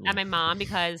my mom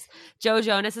because Joe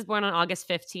Jonas is born on August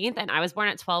 15th and I was born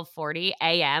at 12:40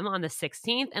 a.m. on the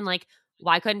 16th, and like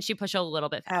why couldn't she push a little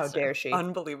bit how faster? dare she?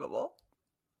 Unbelievable.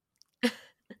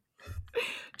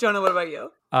 Jonah, what about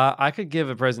you? I could give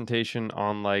a presentation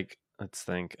on like, let's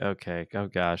think. Okay. Oh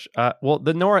gosh. Well,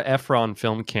 the Nora Ephron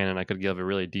film canon, I could give a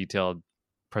really detailed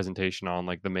presentation on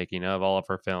like the making of all of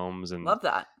her films and Love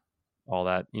that. all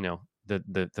that.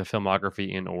 The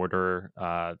filmography in order,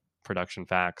 production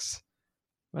facts.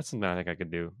 That's something I think I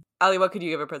could do. Ali, what could you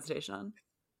give a presentation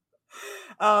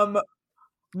on?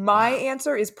 My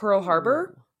answer is Pearl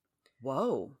Harbor.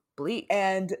 Whoa, bleak.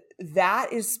 And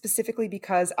that is specifically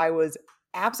because I was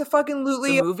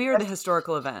abso-fucking-lutely The movie or the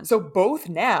historical event? So both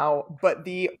now, but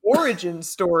the origin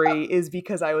story is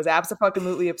because I was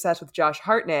abso-fucking-lutely obsessed with Josh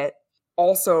Hartnett,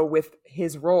 also with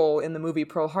his role in the movie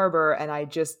Pearl Harbor, and I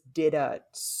just did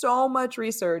so much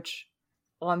research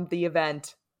on the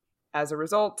event. As a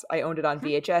result, I owned it on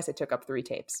VHS. It took up 3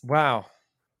 tapes. Wow.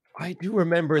 I do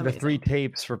remember the Amazing. 3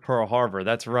 tapes for Pearl Harbor.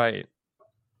 That's right.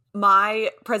 my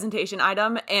presentation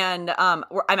item, and I'm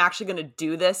actually going to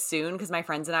do this soon because my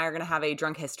friends and I are going to have a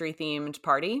drunk history themed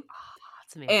party,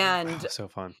 That's amazing. and Oh, so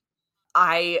fun.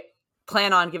 I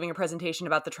plan on giving a presentation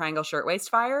about the Triangle Shirtwaist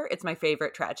Fire. It's my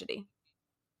favorite tragedy.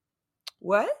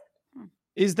 What?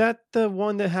 Is that the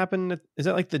one that happened? Is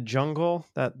that like the jungle?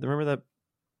 Remember that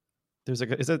There's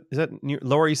is that near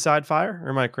Lower East Side Fire or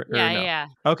am I or Yeah, no? yeah.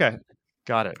 Okay,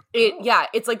 got it.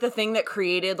 It's like the thing that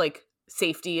created like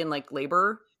safety and like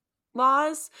labor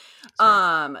laws,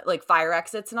 like fire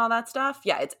exits and all that stuff.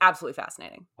 Yeah, it's absolutely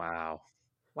fascinating. Wow.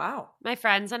 My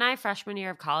friends and I, freshman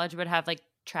year of college, would have like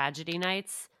tragedy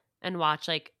nights and watch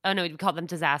like, oh no, we'd call them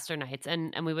disaster nights.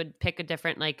 And we would pick a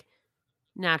different like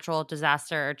natural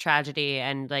disaster or tragedy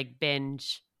and like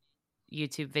binge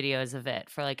YouTube videos of it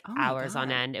for like Oh my hours on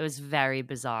God. end. It was very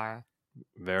bizarre.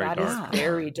 Very That is dark.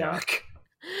 very Yeah. dark.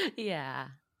 Yeah.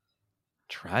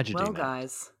 Tragedy. Well, night.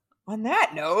 guys, On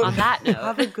that note, On that note,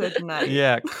 have a good night.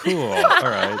 Yeah, cool. All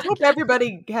right. hope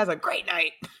everybody has a great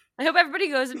night. I hope everybody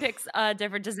goes and picks a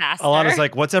different disaster. Alana's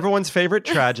like, what's everyone's favorite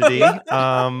tragedy?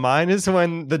 Mine is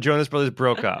when the Jonas Brothers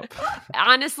broke up.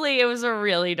 honestly, it was a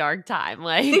really dark time.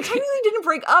 Like, They technically didn't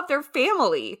break up; they're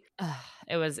family.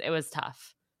 it was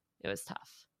tough. It was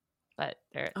tough, but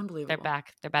they're Unbelievable.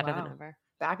 back. They're better Wow. than ever.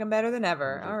 Back and better than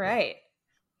ever. All right.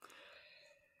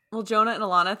 Well, Jonah and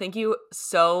Alana, thank you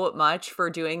so much for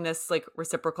doing this like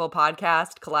reciprocal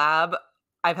podcast collab.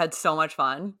 I've had so much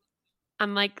fun.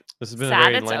 I'm like, This has been sad a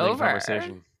very it's enlightening over.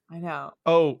 conversation. I know.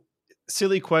 Oh,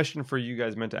 silly question for you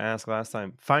guys meant to ask last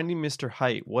time. Finding Mr.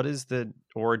 Height, what is the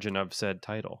origin of said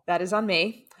title? That is on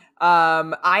me.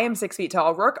 I am 6 feet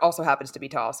tall. Rourke also happens to be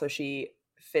tall, so she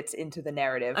fits into the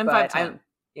narrative. I'm but 5'10",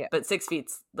 yeah. but 6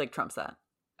 feet's like trumps that.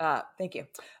 Thank you.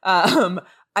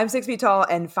 I'm 6 feet tall,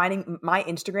 and finding my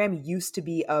Instagram used to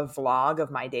be a vlog of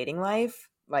my dating life,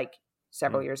 like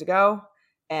several years ago,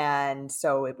 and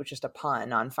so it was just a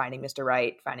pun on finding Mr.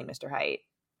 Right, finding Mr. Height,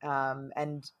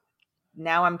 and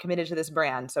now I'm committed to this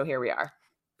brand, so here we are.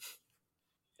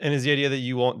 And is the idea that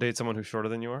you won't date someone who's shorter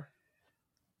than you are?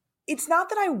 It's not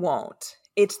that I won't;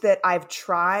 it's that I've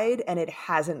tried and it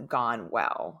hasn't gone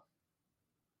well.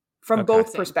 From Okay. both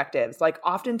Same. perspectives, like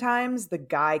oftentimes the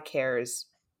guy cares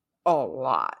a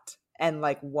lot and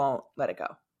like won't let it go.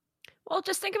 well,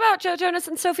 just think about Joe Jonas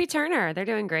and Sophie Turner. They're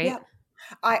doing great.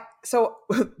 Yeah. So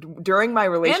during my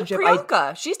And relationship,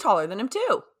 Priyanka, she's taller than him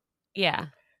too. Yeah.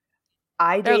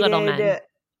 I They're dated. little men.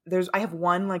 I have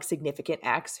one like significant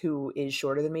ex who is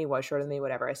shorter than me, was shorter than me,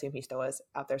 whatever. I assume he still is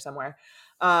out there somewhere.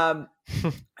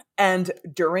 And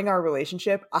during our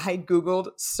relationship, I Googled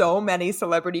so many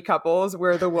celebrity couples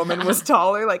where the woman was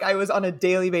taller. Like I was on a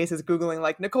daily basis Googling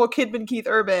like Nicole Kidman, Keith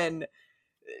Urban.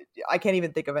 I can't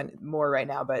even think of any more right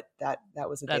now, but that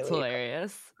was a That's daily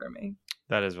hilarious. for me.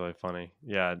 That is really funny.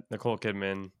 Yeah, Nicole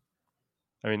Kidman.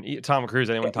 I mean, Tom Cruise.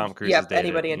 Anyone Tom Cruise Yep, has dated,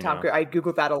 anybody in you Tom know. Cruise. I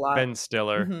Googled that a lot. Ben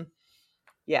Stiller. Mhm.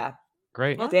 Yeah.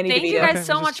 Great. Well, Danny thank you DeVito. guys Okay,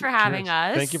 so I'm much just for having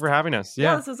curious. us. Thank you for having us.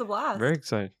 Yeah, Yeah, this was a blast. very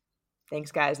excited.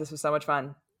 Thanks, guys. This was so much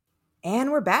fun.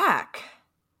 And we're back.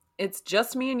 It's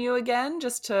just me and you again,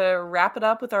 just to wrap it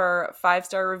up with our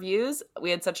 5-star reviews. We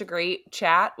had such a great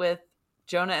chat with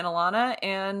Jonah and Alana,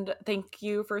 and thank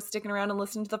you for sticking around and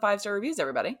listening to the 5-star reviews,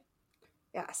 everybody.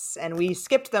 Yes. And we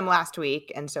skipped them last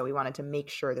week, and so we wanted to make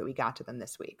sure that we got to them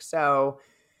this week. So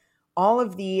all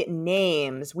of the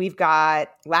names, we've got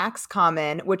Lax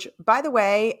Common, which, by the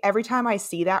way, every time I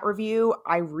see that review,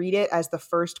 I read it as the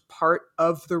first part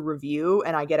of the review,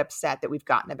 and I get upset that we've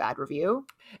gotten a bad review.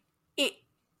 It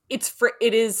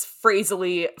is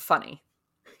phrasily funny.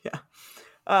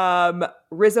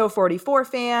 Rizzo 44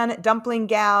 fan, Dumpling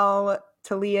Gal,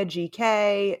 Talia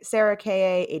GK, Sarah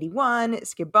KA 81,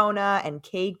 Skibona, and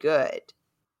K Good.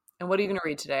 And what are you going to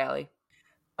read today, Allie?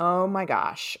 Oh my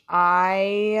gosh.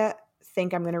 I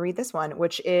think I'm going to read this one,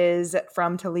 which is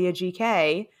from Talia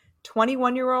GK,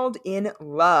 21-year-old in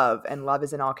love, and love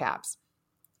is in all caps.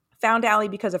 Found Allie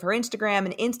because of her Instagram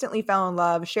and instantly fell in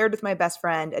love, shared with my best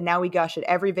friend, and now we gush at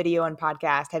every video and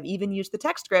podcast, have even used the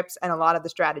text scripts and a lot of the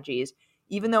strategies.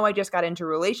 Even though I just got into a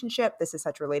relationship, this is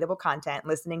such relatable content.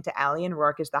 Listening to Allie and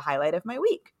Rourke is the highlight of my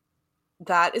week.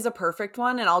 That is a perfect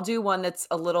one, and I'll do one that's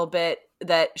a little bit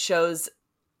that shows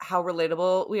how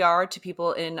relatable we are to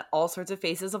people in all sorts of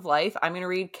phases of life. I'm going to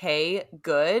read K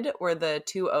Good, where the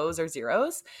 2 O's are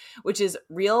zeros, which is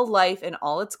real life in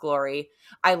all its glory.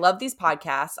 I love these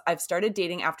podcasts. I've started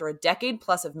dating after a decade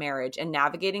plus of marriage, and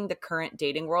navigating the current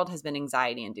dating world has been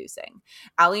anxiety inducing.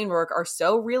 Allie and Rourke are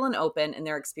so real and open, and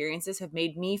their experiences have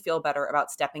made me feel better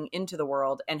about stepping into the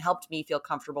world and helped me feel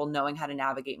comfortable knowing how to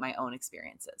navigate my own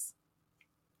experiences.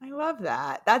 I love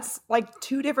that. That's like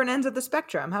 2 different ends of the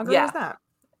spectrum. How good Yeah. is that?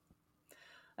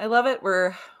 I love it.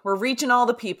 We're reaching all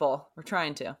the people. We're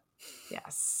trying to.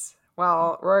 Yes.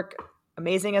 Well, Rourke,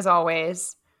 amazing as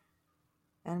always.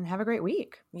 And have a great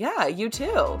week. Yeah, you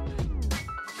too.